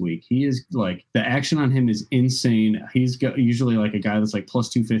odds this week? He is the action on him is insane. He's got usually a guy that's plus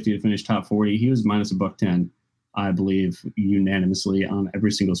 250 to finish top 40. He was minus $110, I believe, unanimously on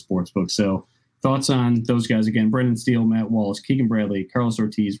every single sports book. So thoughts on those guys again, Brendan Steele, Matt Wallace, Keegan Bradley, Carlos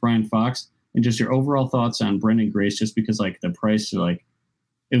Ortiz, Ryan Fox, and just your overall thoughts on Brendan Grace, just because the price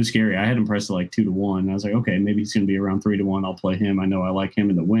it was scary. I had him priced at 2-1. And I was like, okay, maybe he's going to be around 3-1. I'll play him. I know I like him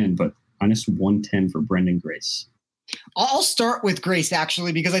in the win, but minus 110 for Brendan Grace. I'll start with Grace,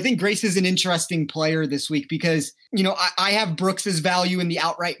 actually, because I think Grace is an interesting player this week because, I have Brooks's value in the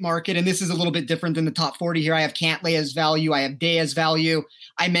outright market, and this is a little bit different than the top 40 here. I have Cantlay as value. I have Day as value.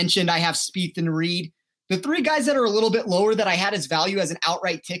 I mentioned I have Spieth and Reed. The 3 guys that are a little bit lower that I had as value as an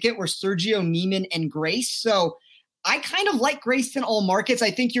outright ticket were Sergio, Niemann, and Grace. So I kind of like Grace in all markets.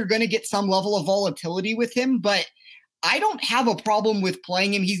 I think you're going to get some level of volatility with him, but I don't have a problem with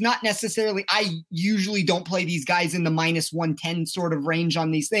playing him. He's not necessarily, I usually don't play these guys in the minus 110 sort of range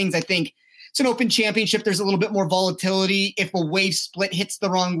on these things. I think it's an open championship. There's a little bit more volatility. If a wave split hits the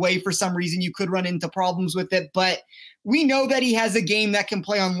wrong way for some reason, you could run into problems with it. But we know that he has a game that can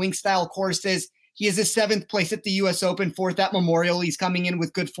play on link style courses. He is a 7th place at the US Open, 4th at Memorial. He's coming in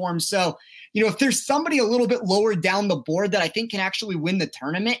with good form. So, if there's somebody a little bit lower down the board that I think can actually win the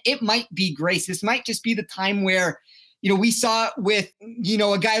tournament, it might be Grace. This might just be the time where, we saw it with,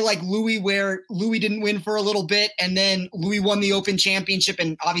 a guy like Louis, where Louis didn't win for a little bit, and then Louis won the Open Championship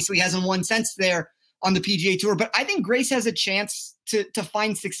and obviously hasn't won since there on the PGA Tour. But I think Grace has a chance to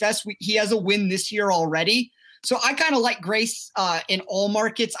find success. He has a win this year already. So I kind of like Grace in all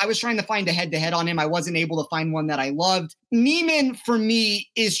markets. I was trying to find a head-to-head on him. I wasn't able to find one that I loved. Niemann, for me,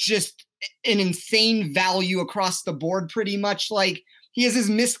 is just an insane value across the board pretty much. Like, he has his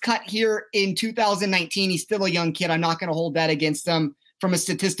miscut here in 2019. He's still a young kid. I'm not going to hold that against him. From a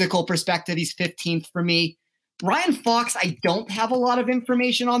statistical perspective, he's 15th for me. Ryan Fox, I don't have a lot of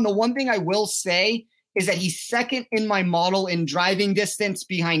information on. The one thing I will say is that he's second in my model in driving distance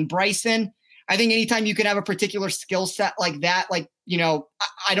behind Bryson. I think anytime you can have a particular skill set like that,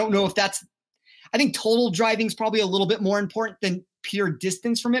 I don't know if that's, I think total driving is probably a little bit more important than pure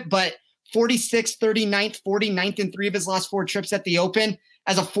distance from it, but 46th, 39th, 49th in 3 of his last 4 trips at the Open.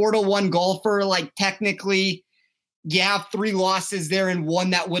 As a 4-1 golfer, technically you have 3 losses there and 1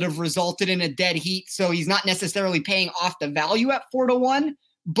 that would have resulted in a dead heat. So he's not necessarily paying off the value at 4-1.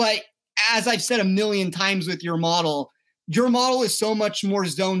 But as I've said a million times with your model is so much more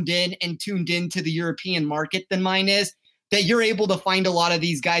zoned in and tuned into the European market than mine is, that you're able to find a lot of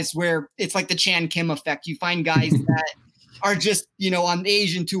these guys where it's like the Chan Kim effect. You find guys that are just, on the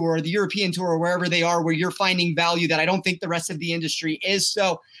Asian tour or the European tour or wherever they are, where you're finding value that I don't think the rest of the industry is.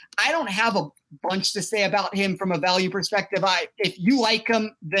 So I don't have a bunch to say about him from a value perspective. If you like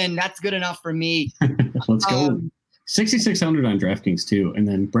him, then that's good enough for me. Let's go. 6,600 on DraftKings too. And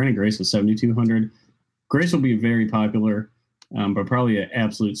then Brandon Grace was 7,200. Grace will be very popular, but probably an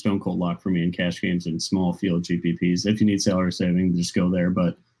absolute stone cold lock for me in cash games and small field GPPs. If you need salary saving, just go there.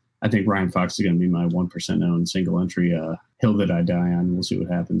 But I think Ryan Fox is going to be my 1% owned single entry hill that I die on. We'll see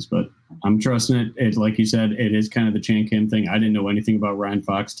what happens, but I'm trusting it. It's like you said, it is kind of the Chan Kim thing. I didn't know anything about Ryan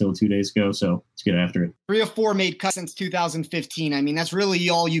Fox till 2 days ago, so let's get after it. 3 or 4 made cuts since 2015. I mean, that's really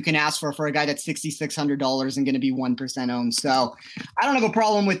all you can ask for a guy that's $6,600 and going to be 1% owned. So I don't have a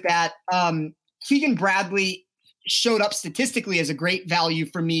problem with that. Keegan Bradley showed up statistically as a great value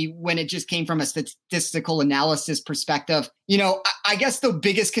for me when it just came from a statistical analysis perspective. I guess the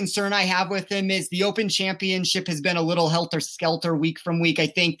biggest concern I have with him is the Open Championship has been a little helter-skelter week from week. I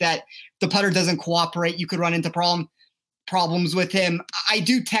think that the putter doesn't cooperate. You could run into problems with him. I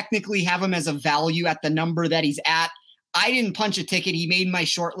do technically have him as a value at the number that he's at. I didn't punch a ticket. He made my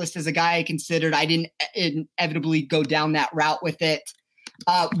short list as a guy I considered. I didn't inevitably go down that route with it.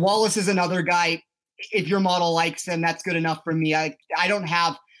 Wallace is another guy. If your model likes him, that's good enough for me. I don't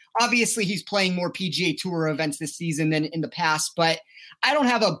have, obviously he's playing more PGA Tour events this season than in the past, but I don't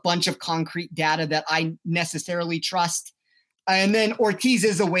have a bunch of concrete data that I necessarily trust. And then Ortiz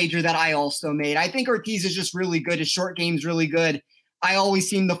is a wager that I also made. I think Ortiz is just really good. His short game's really good. I always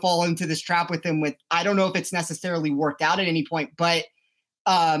seem to fall into this trap with him I don't know if it's necessarily worked out at any point, but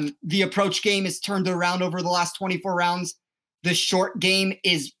the approach game is turned around over the last 24 rounds. The short game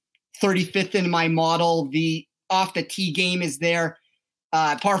is 35th in my model. The off the tee game is there.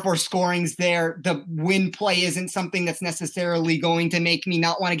 Par 4 scoring's there. The win play isn't something that's necessarily going to make me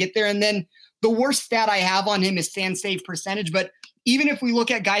not want to get there. And then the worst stat I have on him is sand save percentage. But even if we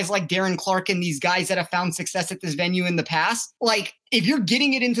look at guys like Darren Clark and these guys that have found success at this venue in the past, if you're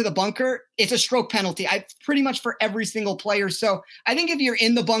getting it into the bunker, it's a stroke penalty. Pretty much for every single player. So I think if you're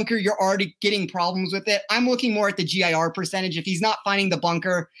in the bunker, you're already getting problems with it. I'm looking more at the GIR percentage. If he's not finding the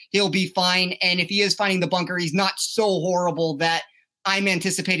bunker, he'll be fine. And if he is finding the bunker, he's not so horrible that I'm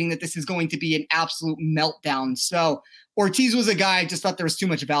anticipating that this is going to be an absolute meltdown. So Ortiz was a guy, I just thought there was too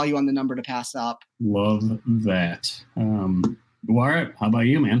much value on the number to pass up. Love that. All right, how about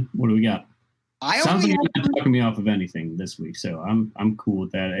you, man? What do we got? Sounds like you're not talking me off of anything this week, so I'm cool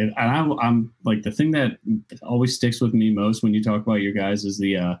with that. And I'm like, the thing that always sticks with me most when you talk about your guys is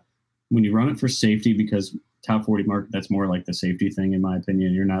the when you run it for safety, because top 40 market, that's more like the safety thing in my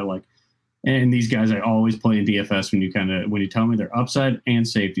opinion. You're not like, and these guys I always play in DFS when you tell me they're upside and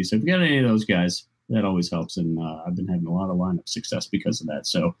safety. So if you got any of those guys, that always helps. And I've been having a lot of lineup success because of that.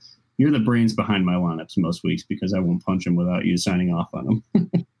 So you're the brains behind my lineups most weeks because I won't punch them without you signing off on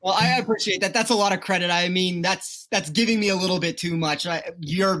them. Well, I appreciate that. That's a lot of credit. I mean, that's giving me a little bit too much.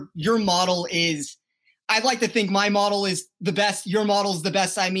 Your model is, I'd like to think my model is the best. Your model is the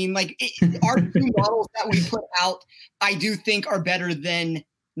best. I mean, like our two models that we put out, I do think are better than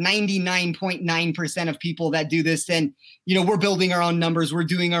 99.9% of people that do this. And, we're building our own numbers. We're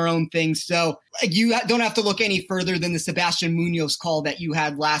doing our own things. So you don't have to look any further than the Sebastian Munoz call that you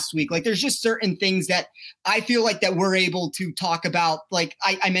had last week. Like there's just certain things that I feel like that we're able to talk about. Like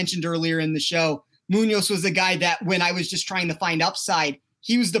I mentioned earlier in the show, Munoz was a guy that when I was just trying to find upside,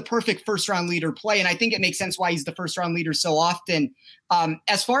 he was the perfect first round leader play. And I think it makes sense why he's the first round leader so often.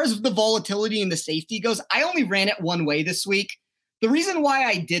 As far as the volatility and the safety goes, I only ran it one way this week. The reason why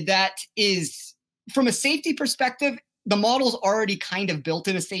I did that is from a safety perspective, the model's already kind of built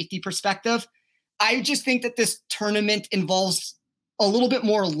in a safety perspective. I just think that this tournament involves a little bit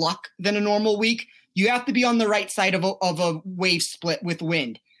more luck than a normal week. You have to be on the right side of a wave split with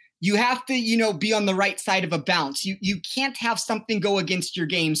wind. You have to, be on the right side of a bounce. You can't have something go against your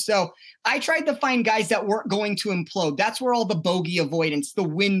game. So I tried to find guys that weren't going to implode. That's where all the bogey avoidance, the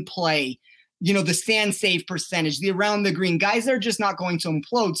wind play, the sand save percentage, the around the green, guys that are just not going to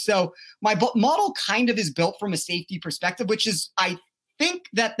implode. So my model kind of is built from a safety perspective, which is, I think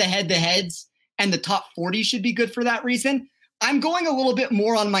that the head-to-heads and the top 40 should be good for that reason. I'm going a little bit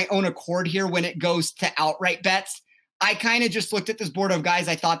more on my own accord here when it goes to outright bets. I kind of just looked at this board of guys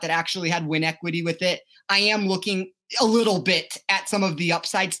I thought that actually had win equity with it. I am looking a little bit at some of the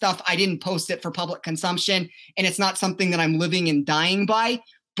upside stuff. I didn't post it for public consumption, and it's not something that I'm living and dying by.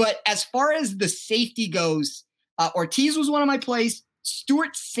 But as far as the safety goes, Ortiz was one of my plays. Stewart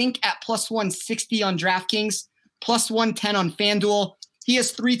Cink at plus 160 on DraftKings, plus 110 on FanDuel. He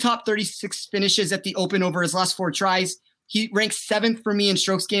has 3 top 36 finishes at the Open over his last 4 tries. He ranks 7th for me in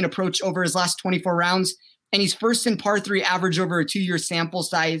strokes gain approach over his last 24 rounds. And he's first in par 3 average over a 2-year sample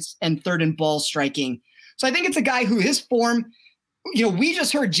size and third in ball striking. So I think it's a guy who his form, we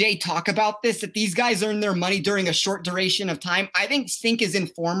just heard Jay talk about this, that these guys earn their money during a short duration of time. I think Cink is in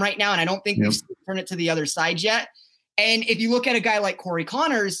form right now, and I don't think we've turned it to the other side yet. And if you look at a guy like Corey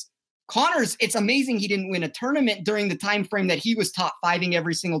Connors, it's amazing he didn't win a tournament during the time frame that he was top 5ing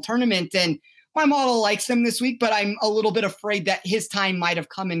every single tournament. And my model likes him this week, but I'm a little bit afraid that his time might have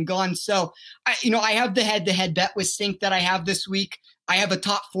come and gone. So, I have the head-to-head bet with Cink that I have this week. I have a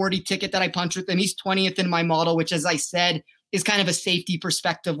top 40 ticket that I punch with him. He's 20th in my model, which, as I said, is kind of a safety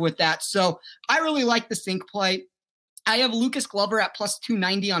perspective with that. So I really like the Cink play. I have Lucas Glover at plus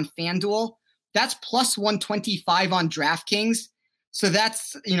 290 on FanDuel. That's plus 125 on DraftKings. So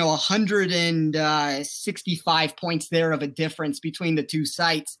that's, 165 points there of a difference between the two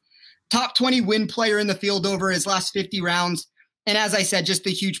sites. Top 20 win player in the field over his last 50 rounds. And as I said, just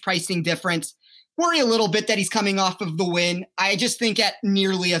a huge pricing difference. Worry a little bit that he's coming off of the win. I just think at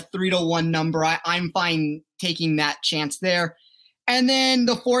nearly a 3-1 number, I'm fine taking that chance there. And then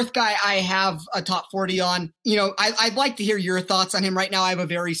the fourth guy I have a top 40 on, I'd like to hear your thoughts on him. Right now I have a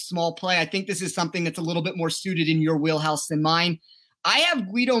very small play. I think this is something that's a little bit more suited in your wheelhouse than mine. I have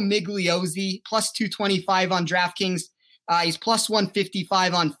Guido Migliozzi, plus 225 on DraftKings. He's plus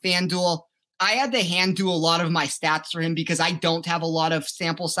 155 on FanDuel. I had to hand do a lot of my stats for him because I don't have a lot of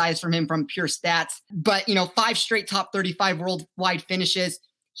sample size from him from pure stats. But, 5 straight top 35 worldwide finishes.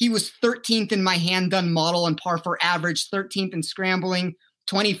 He was 13th in my hand done model and par for average, 13th in scrambling,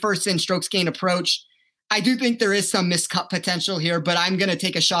 21st in strokes gain approach. I do think there is some miscut potential here, but I'm going to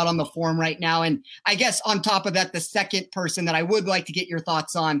take a shot on the form right now. And I guess on top of that, the second person that I would like to get your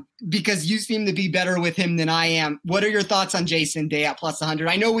thoughts on, because you seem to be better with him than I am. What are your thoughts on Jason Day at plus 100?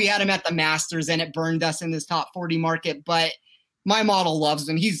 I know we had him at the Masters and it burned us in this top 40 market, but my model loves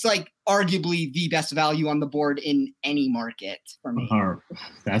him. He's like arguably the best value on the board in any market for me.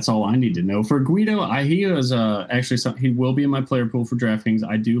 That's all I need to know. For Guido, he is he will be in my player pool for DraftKings.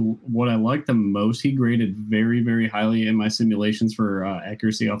 What I like the most, he graded very, very highly in my simulations for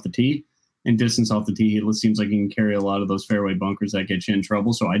accuracy off the tee and distance off the tee. It seems like he can carry a lot of those fairway bunkers that get you in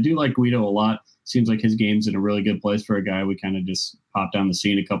trouble. So I do like Guido a lot. Seems like his game's in a really good place for a guy we kind of just popped on the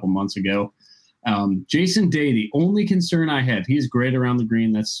scene a couple months ago. Jason Day, the only concern I have, he's great around the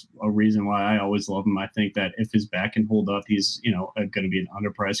green. That's a reason why I always love him. I think that if his back can hold up, he's, going to be an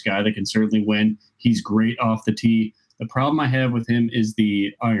underpriced guy that can certainly win. He's great off the tee. The problem I have with him is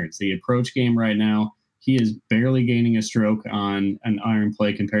the irons, the approach game right now. He is barely gaining a stroke on an iron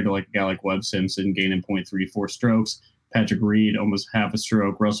play compared to like a guy like Webb Simpson gaining 0.34 strokes. Patrick Reed, almost half a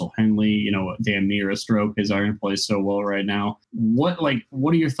stroke. Russell Henley, damn near a stroke. His iron plays so well right now. What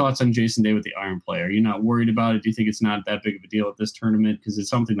are your thoughts on Jason Day with the iron play? Are you not worried about it? Do you think it's not that big of a deal at this tournament? Because it's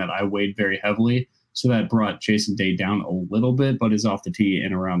something that I weighed very heavily. So that brought Jason Day down a little bit, but is off the tee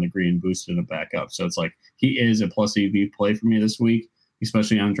and around the green, boosted him back up. So it's like he is a plus EV play for me this week,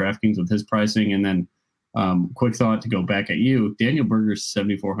 especially on DraftKings with his pricing. And then quick thought to go back at you. Daniel Berger's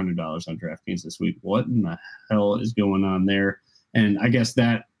 $7,400 on DraftKings this week. What in the hell is going on there? And I guess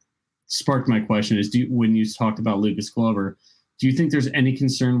that sparked my question is, when you talked about Lucas Glover, do you think there's any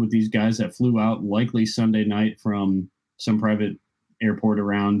concern with these guys that flew out likely Sunday night from some private airport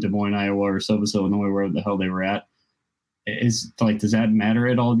around Des Moines, Iowa, or Silvis, Illinois, wherever the hell they were at? Does that matter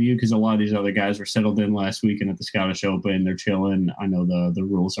at all to you? Because a lot of these other guys were settled in last weekend at the Scottish Open. They're chilling. I know the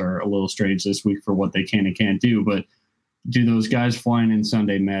rules are a little strange this week for what they can and can't do, but do those guys flying in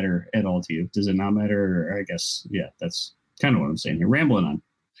Sunday matter at all to you? Does it not matter? Or I guess, yeah, that's kind of what I'm saying here. Rambling on.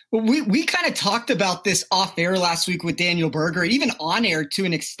 Well, we kind of talked about this off air last week with Daniel Berger, even on air to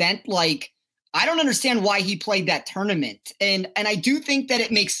an extent. Like, I don't understand why he played that tournament. And I do think that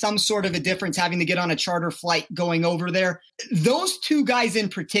it makes some sort of a difference having to get on a charter flight going over there. Those two guys in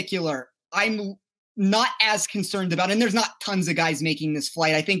particular, I'm not as concerned about. And there's not tons of guys making this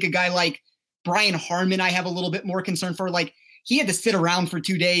flight. I think a guy like Brian Harman, I have a little bit more concern for. Like, he had to sit around for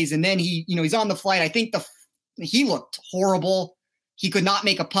 2 days and then he's on the flight. I think he looked horrible. He could not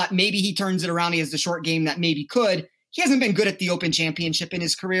make a putt. Maybe he turns it around. He has the short game that maybe could. He hasn't been good at the Open Championship in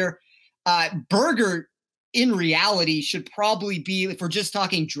his career. Berger, in reality, should probably be, if we're just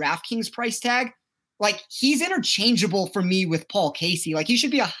talking DraftKings price tag, like, he's interchangeable for me with Paul Casey. Like, he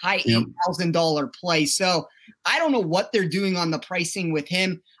should be a high $8,000 play. So I don't know what they're doing on the pricing with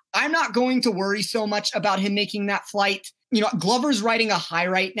him. I'm not going to worry so much about him making that flight. Glover's riding a high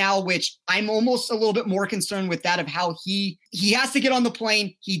right now, which I'm almost a little bit more concerned with that of how he has to get on the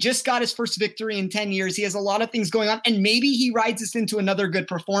plane. He just got his first victory in 10 years. He has a lot of things going on, and maybe he rides us into another good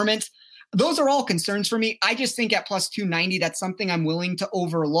performance. Those are all concerns for me. I just think at plus 290, that's something I'm willing to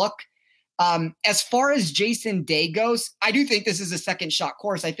overlook. As far as Jason Day goes, I do think this is a second shot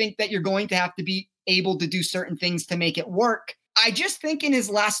course. I think that you're going to have to be able to do certain things to make it work. I just think in his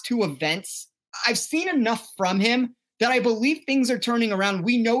last two events, I've seen enough from him that I believe things are turning around.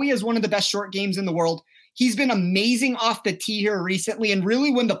 We know he has one of the best short games in the world. He's been amazing off the tee here recently. And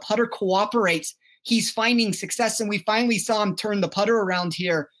really, when the putter cooperates, he's finding success. And we finally saw him turn the putter around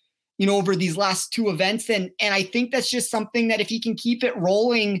here, over these last two events. And I think that's just something that if he can keep it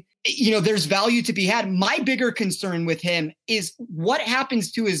rolling, there's value to be had. My bigger concern with him is what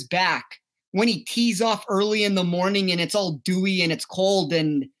happens to his back when he tees off early in the morning and it's all dewy and it's cold.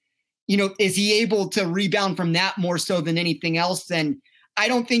 And is he able to rebound from that more so than anything else? And I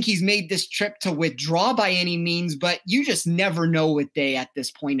don't think he's made this trip to withdraw by any means, but you just never know with Day at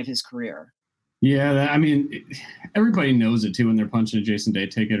this point of his career. Yeah, everybody knows it too when they're punching a Jason Day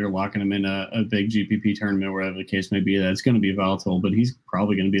ticket or locking him in a big GPP tournament, wherever the case may be, that it's going to be volatile, but he's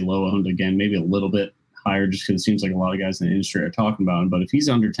probably going to be low owned again, maybe a little bit higher just because it seems like a lot of guys in the industry are talking about him. But if he's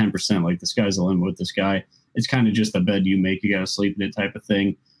under 10%, like the sky's the limit with this guy, it's kind of just the bed you make. You got to sleep in it type of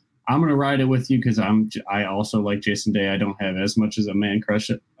thing. I'm going to ride it with you because I also like Jason Day. I don't have as much as a man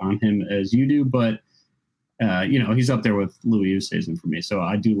crush on him as you do, but he's up there with Louis Oosthuizen for me. So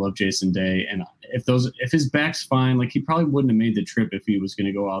I do love Jason Day. And if his back's fine, like, he probably wouldn't have made the trip if he was going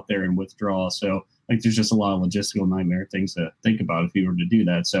to go out there and withdraw. So like, there's just a lot of logistical nightmare things to think about if he were to do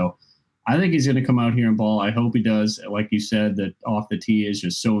that. So I think he's going to come out here and ball. I hope he does. Like you said, that off the tee is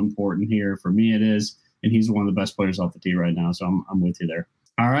just so important here. For me, it is. And he's one of the best players off the tee right now. So I'm with you there.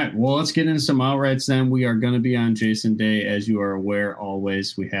 All right, well, let's get into some outrights then. We are going to be on Jason Day, as you are aware,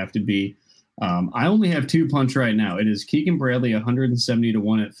 always. We have to be. I only have two punch right now. It is Keegan Bradley, 170 to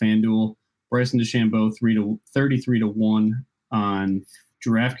 1 at FanDuel. Bryson DeChambeau, 33 to 1 on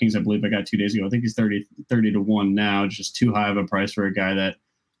DraftKings, I believe I got 2 days ago. I think he's 30 to 1 now. Just too high of a price for a guy that,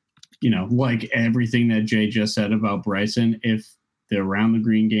 like everything that Jay just said about Bryson, if the around the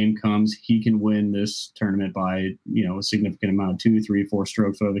green game comes, he can win this tournament by, a significant amount, 2, 3, 4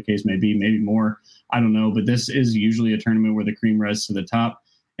 strokes, whatever the case may be, maybe more. I don't know. But this is usually a tournament where the cream rises to the top.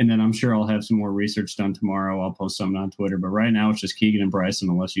 And then I'm sure I'll have some more research done tomorrow. I'll post something on Twitter. But right now it's just Keegan and Bryson,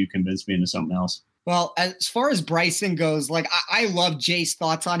 unless you convince me into something else. Well, as far as Bryson goes, like, I love Jay's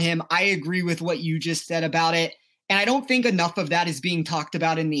thoughts on him. I agree with what you just said about it. And I don't think enough of that is being talked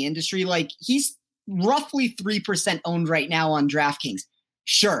about in the industry. Like, he's roughly 3% owned right now on DraftKings.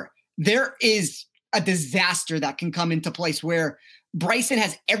 Sure, there is a disaster that can come into place where Bryson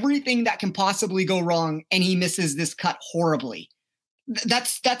has everything that can possibly go wrong and he misses this cut horribly.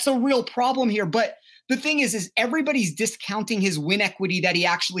 That's a real problem here. But the thing is everybody's discounting his win equity that he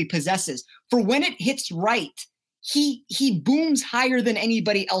actually possesses. For when it hits right, he booms higher than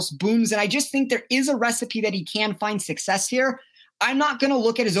anybody else booms. And I just think there is a recipe that he can find success here. I'm not going to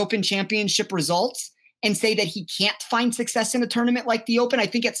look at his Open Championship results and say that he can't find success in a tournament like the Open. I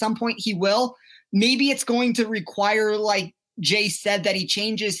think at some point he will. Maybe it's going to require, like Jay said, that he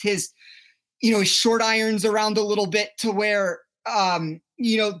changes his, his short irons around a little bit to where,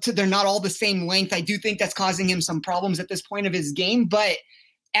 they're not all the same length. I do think that's causing him some problems at this point of his game, but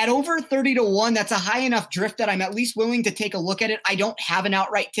at over 30-1, that's a high enough drift that I'm at least willing to take a look at it. I don't have an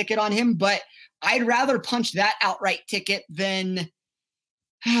outright ticket on him, but I'd rather punch that outright ticket than,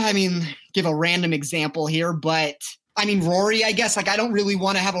 give a random example here, but Rory, I guess. Like, I don't really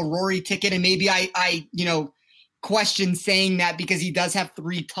want to have a Rory ticket, and maybe I question saying that because he does have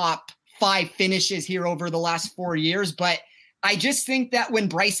 3 top 5 finishes here over the last 4 years, but I just think that when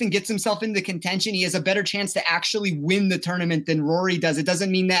Bryson gets himself into contention, he has a better chance to actually win the tournament than Rory does. It doesn't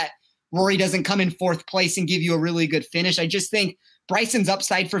mean that Rory doesn't come in 4th place and give you a really good finish. I just think Bryson's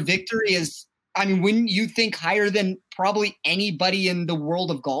upside for victory is, wouldn't you think higher than probably anybody in the world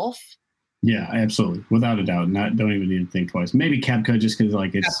of golf? Yeah, absolutely. Without a doubt. Don't even need to think twice. Maybe Koepka just because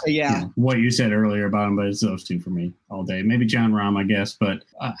it's what you said earlier about him, but it's those 2 for me all day. Maybe Jon Rahm, I guess. But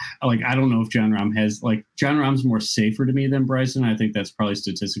I don't know if Jon Rahm Jon Rahm's more safer to me than Bryson. I think that's probably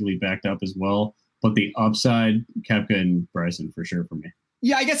statistically backed up as well. But the upside, Koepka and Bryson for sure for me.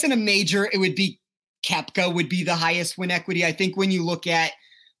 Yeah, I guess in a major, it would be Koepka would be the highest win equity. I think when you look at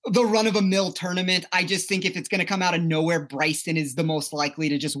the run-of-a-mill tournament, I just think if it's going to come out of nowhere, Bryson is the most likely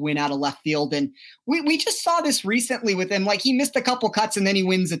to just win out of left field. And we just saw this recently with him. Like, he missed a couple cuts and then he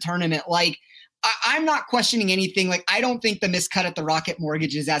wins a tournament. Like, I'm not questioning anything. Like, I don't think the miscut at the Rocket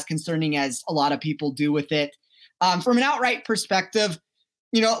Mortgage is as concerning as a lot of people do with it. From an outright perspective,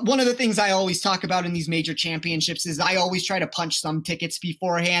 one of the things I always talk about in these major championships is I always try to punch some tickets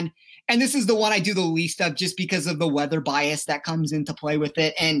beforehand. And this is the one I do the least of just because of the weather bias that comes into play with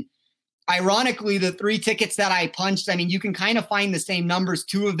it. And ironically, the 3 tickets that I punched, you can kind of find the same numbers.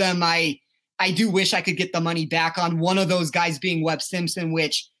 2 of them, I do wish I could get the money back on. One of those guys being Webb Simpson,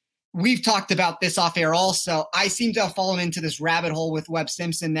 which we've talked about this off air also. I seem to have fallen into this rabbit hole with Webb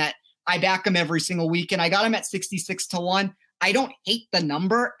Simpson that I back him every single week, and I got him at 66-1. I don't hate the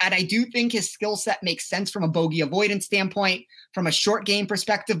number, and I do think his skill set makes sense from a bogey avoidance standpoint, from a short game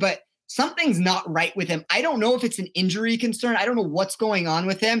perspective, but something's not right with him. I don't know if it's an injury concern. I don't know what's going on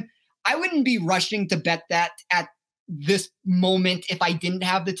with him. I wouldn't be rushing to bet that at this moment if I didn't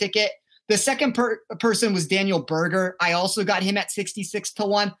have the ticket. The second person was Daniel Berger. I also got him at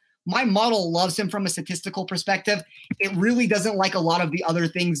 66-1. My model loves him from a statistical perspective. It really doesn't like a lot of the other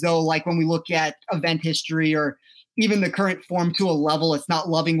things, though, like when we look at event history or even the current form to a level, it's not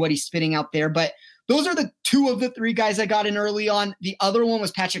loving what he's spitting out there. But those are the 2 of the 3 guys I got in early on. The other one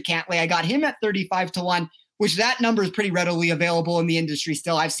was Patrick Cantlay. I got him at 35-1, which that number is pretty readily available in the industry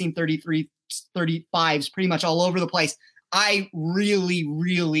still. I've seen 33, 35s pretty much all over the place. I really,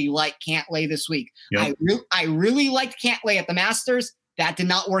 really like Cantlay this week. Yep. I really liked Cantlay at the Masters. That did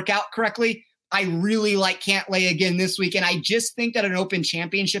not work out correctly. I really like Cantlay again this week, and I just think that an Open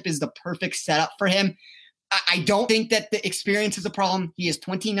Championship is the perfect setup for him. I don't think that the experience is a problem. He is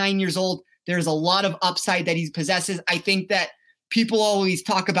 29 years old. There's a lot of upside that he possesses. I think that people always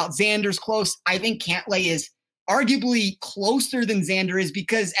talk about Xander's close. I think Cantlay is arguably closer than Xander is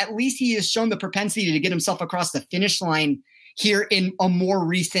because at least he has shown the propensity to get himself across the finish line here in a more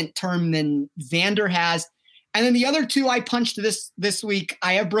recent term than Xander has. And then the other 2 I punched this week,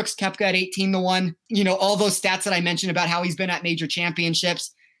 I have Brooks Koepka at 18-1. All those stats that I mentioned about how he's been at major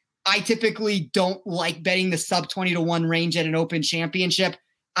championships. I typically don't like betting the sub 20-1 range at an Open Championship.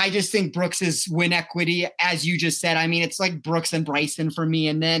 I just think Brooks's win equity, as you just said, it's like Brooks and Bryson for me.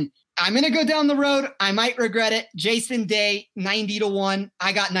 And then I'm going to go down the road. I might regret it. Jason Day, 90-1.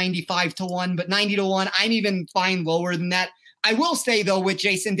 I got 95-1, but 90-1. I'm even fine lower than that. I will say, though, with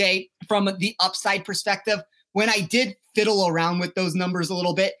Jason Day, from the upside perspective, when I did fiddle around with those numbers a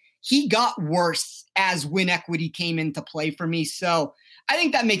little bit, he got worse as win equity came into play for me. So I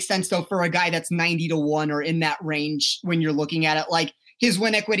think that makes sense, though, for a guy that's 90-1 or in that range when you're looking at it. Like, his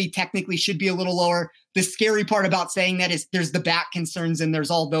win equity technically should be a little lower. The scary part about saying that is there's the back concerns and there's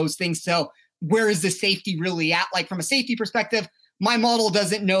all those things. So where is the safety really at? Like, from a safety perspective, my model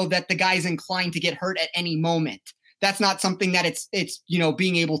doesn't know that the guy's inclined to get hurt at any moment. That's not something that it's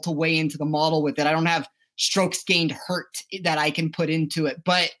being able to weigh into the model with it. I don't have strokes gained hurt that I can put into it.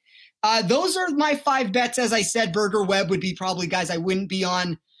 But those are my 5 bets. As I said, Berger, Webb would be probably guys I wouldn't be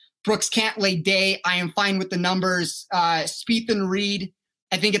on. Brooks Cantlay, Day, I am fine with the numbers. Spieth and Reed,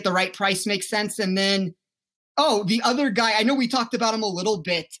 I think at the right price makes sense. And then, the other guy, I know we talked about him a little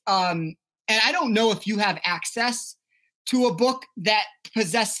bit. And I don't know if you have access to a book that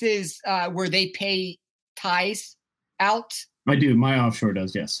possesses where they pay ties out I do. My offshore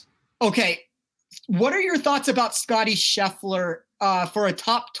does, yes. Okay. What are your thoughts about Scotty Scheffler for a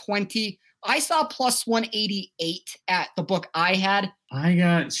top 20? I saw plus 188 at the book I had. I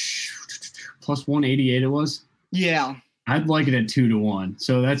got plus 188 it was? Yeah. I'd like it at 2-1.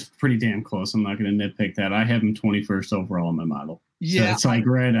 So that's pretty damn close. I'm not going to nitpick that. I have him 21st overall in my model. Yeah. So it's like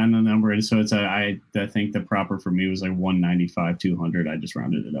right on the number. And so it's I think the proper for me was like 195, 200. I just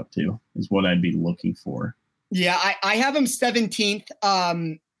rounded it up to is what I'd be looking for. Yeah. I have him 17th.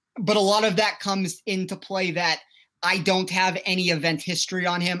 But a lot of that comes into play that I don't have any event history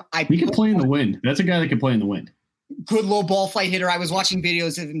on him. He can play in the wind. That's a guy that can play in the wind. Good low ball flight hitter. I was watching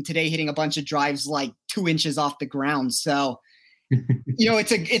videos of him today hitting a bunch of drives like 2 inches off the ground. So,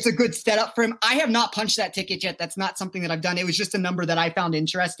 it's a good setup for him. I have not punched that ticket yet. That's not something that I've done. It was just a number that I found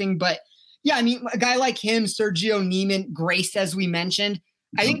interesting. But yeah, I mean, a guy like him, Sergio Niemann, Grace, as we mentioned,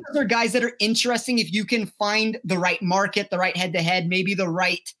 I think those are guys that are interesting if you can find the right market, the right head-to-head, maybe the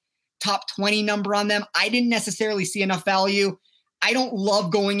right top 20 number on them. I didn't necessarily see enough value. I don't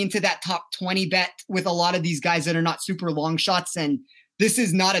love going into that top 20 bet with a lot of these guys that are not super long shots. And this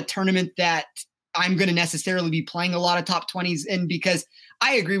is not a tournament that I'm going to necessarily be playing a lot of top 20s in, because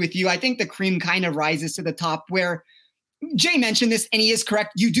I agree with you. I think the cream kind of rises to the top, where Jay mentioned this and he is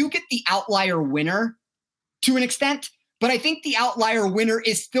correct. You do get the outlier winner to an extent, but I think the outlier winner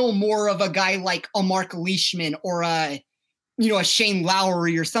is still more of a guy like a Mark Leishman or a Shane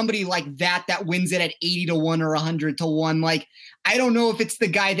Lowry or somebody like that wins it at 80-1 or 100-1. Like, I don't know if it's the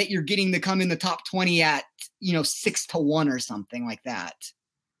guy that you're getting to come in the top 20 at, 6-1 or something like that.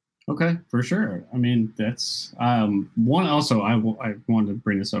 Okay, for sure. I mean, that's one. Also, I wanted to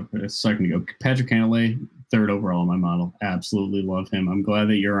bring this up a second ago. Patrick Cantlay, 3rd overall in my model. Absolutely love him. I'm glad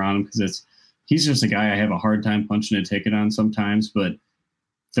that you're on him because he's just a guy I have a hard time punching a ticket on sometimes, but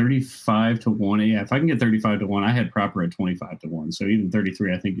 35-1. Yeah, if I can get 35-1, I had proper at 25-1. So even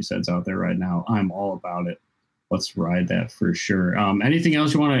 33, I think you said, is out there right now. I'm all about it. Let's ride that for sure. Anything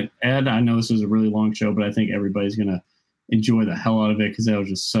else you want to add? I know this is a really long show, but I think everybody's going to enjoy the hell out of it because that was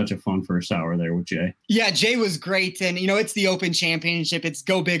just such a fun first hour there with Jay. Yeah, Jay was great. And, it's the Open Championship. It's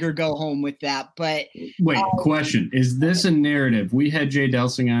go big or go home with that. But wait, question. Is this a narrative? We had Jay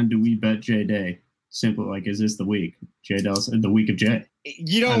Delsing on. Do we bet Jay Day? Simple, like, is this the week? Jay Delsing, the week of Jay?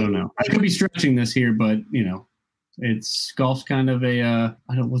 I don't know. I could be stretching this here, but, it's golf's kind of a,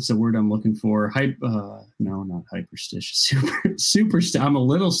 what's the word I'm looking for? No, not hyperstitious. I'm a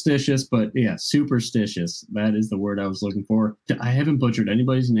little stitious, but yeah, superstitious. That is the word I was looking for. I haven't butchered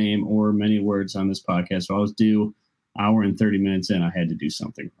anybody's name or many words on this podcast. So I was due hour and 30 minutes in. I had to do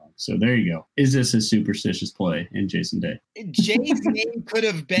something wrong. So there you go. Is this a superstitious play in Jason Day? Jay's name could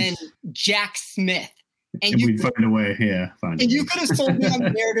have been Jack Smith. And we'd find a way, yeah. You could have sold me on the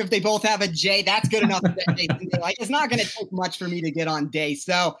narrative. They both have a J. That's good enough to bet Jason Day. Like, it's not going to take much for me to get on Day.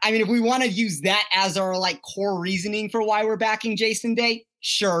 So, I mean, if we want to use that as our core reasoning for why we're backing Jason Day,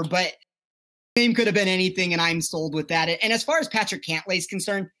 sure. But name could have been anything, and I'm sold with that. And as far as Patrick Cantlay is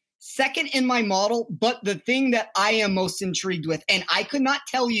concerned, 2nd in my model. But the thing that I am most intrigued with, and I could not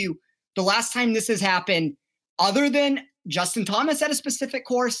tell you the last time this has happened, other than Justin Thomas at a specific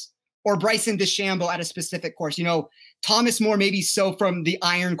course, or Bryson DeChambeau at a specific course. Thomas more maybe so from the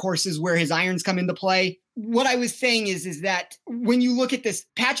iron courses where his irons come into play. What I was saying is that when you look at this,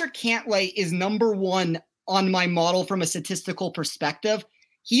 Patrick Cantlay is number 1 on my model from a statistical perspective.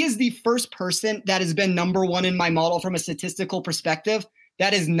 He is the first person that has been number 1 in my model from a statistical perspective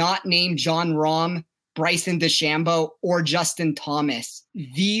that is not named Jon Rahm, Bryson DeChambeau, or Justin Thomas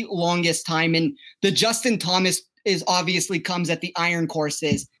the longest time. And the Justin Thomas obviously comes at the iron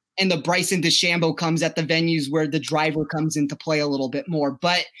courses, and the Bryson DeChambeau comes at the venues where the driver comes into play a little bit more.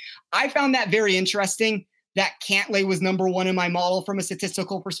 But I found that very interesting that Cantlay was number 1 in my model from a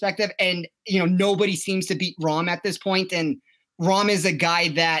statistical perspective. And, nobody seems to beat Rahm at this point. And Rahm is a guy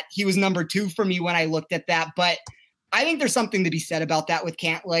that he was number 2 for me when I looked at that. But I think there's something to be said about that with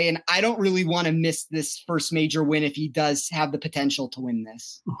Cantlay, and I don't really want to miss this first major win if he does have the potential to win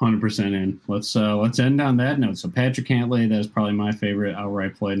this. 100% in. Let's end on that note. So Patrick Cantlay, that's probably my favorite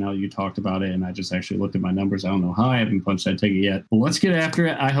outright play. Now you talked about it, and I just actually looked at my numbers. I don't know how I haven't punched that ticket yet. But let's get after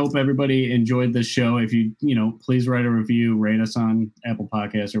it. I hope everybody enjoyed this show. If you please write a review, rate us on Apple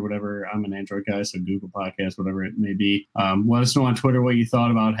Podcasts or whatever. I'm an Android guy, so Google Podcasts, whatever it may be. Let us know on Twitter what you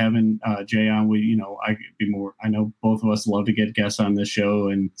thought about having Jay on. I could be more. I know both of us love to get guests on this show,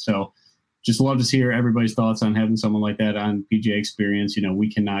 and so just love to hear everybody's thoughts on having someone like that on PGA Experience.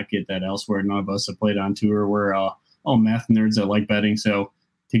 We cannot get that elsewhere. None of us have played on tour. We're all math nerds that like betting, so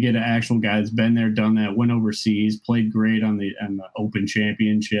to get an actual guy that's been there, done that, went overseas, played great on the Open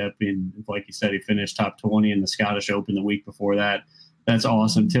Championship, and like you said, he finished top 20 in the Scottish Open the week before that. That's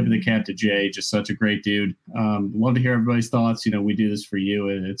awesome. Tip of the cap to Jay. Just such a great dude. Love to hear everybody's thoughts. We do this for you,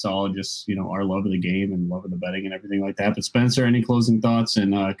 and it's all just, our love of the game and love of the betting and everything like that. But Spencer, any closing thoughts?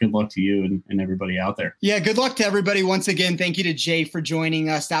 And good luck to you and everybody out there. Yeah, good luck to everybody. Once again, thank you to Jay for joining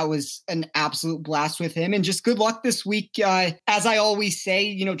us. That was an absolute blast with him. And just good luck this week. As I always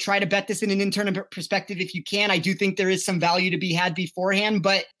say, try to bet this in an in-tournament perspective if you can. I do think there is some value to be had beforehand,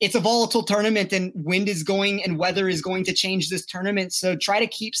 but it's a volatile tournament, and wind is going and weather is going to change this tournament. So try to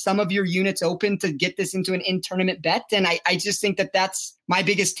keep some of your units open to get this into an in-tournament bet. And I just think that that's my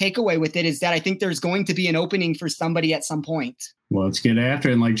biggest takeaway with it, is that I think there's going to be an opening for somebody at some point. Well, let's get after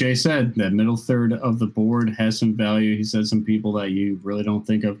it. And like Jay said, that middle third of the board has some value. He said some people that you really don't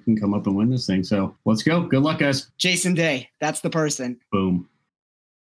think of can come up and win this thing. So let's go. Good luck, guys. Jason Day. That's the person. Boom.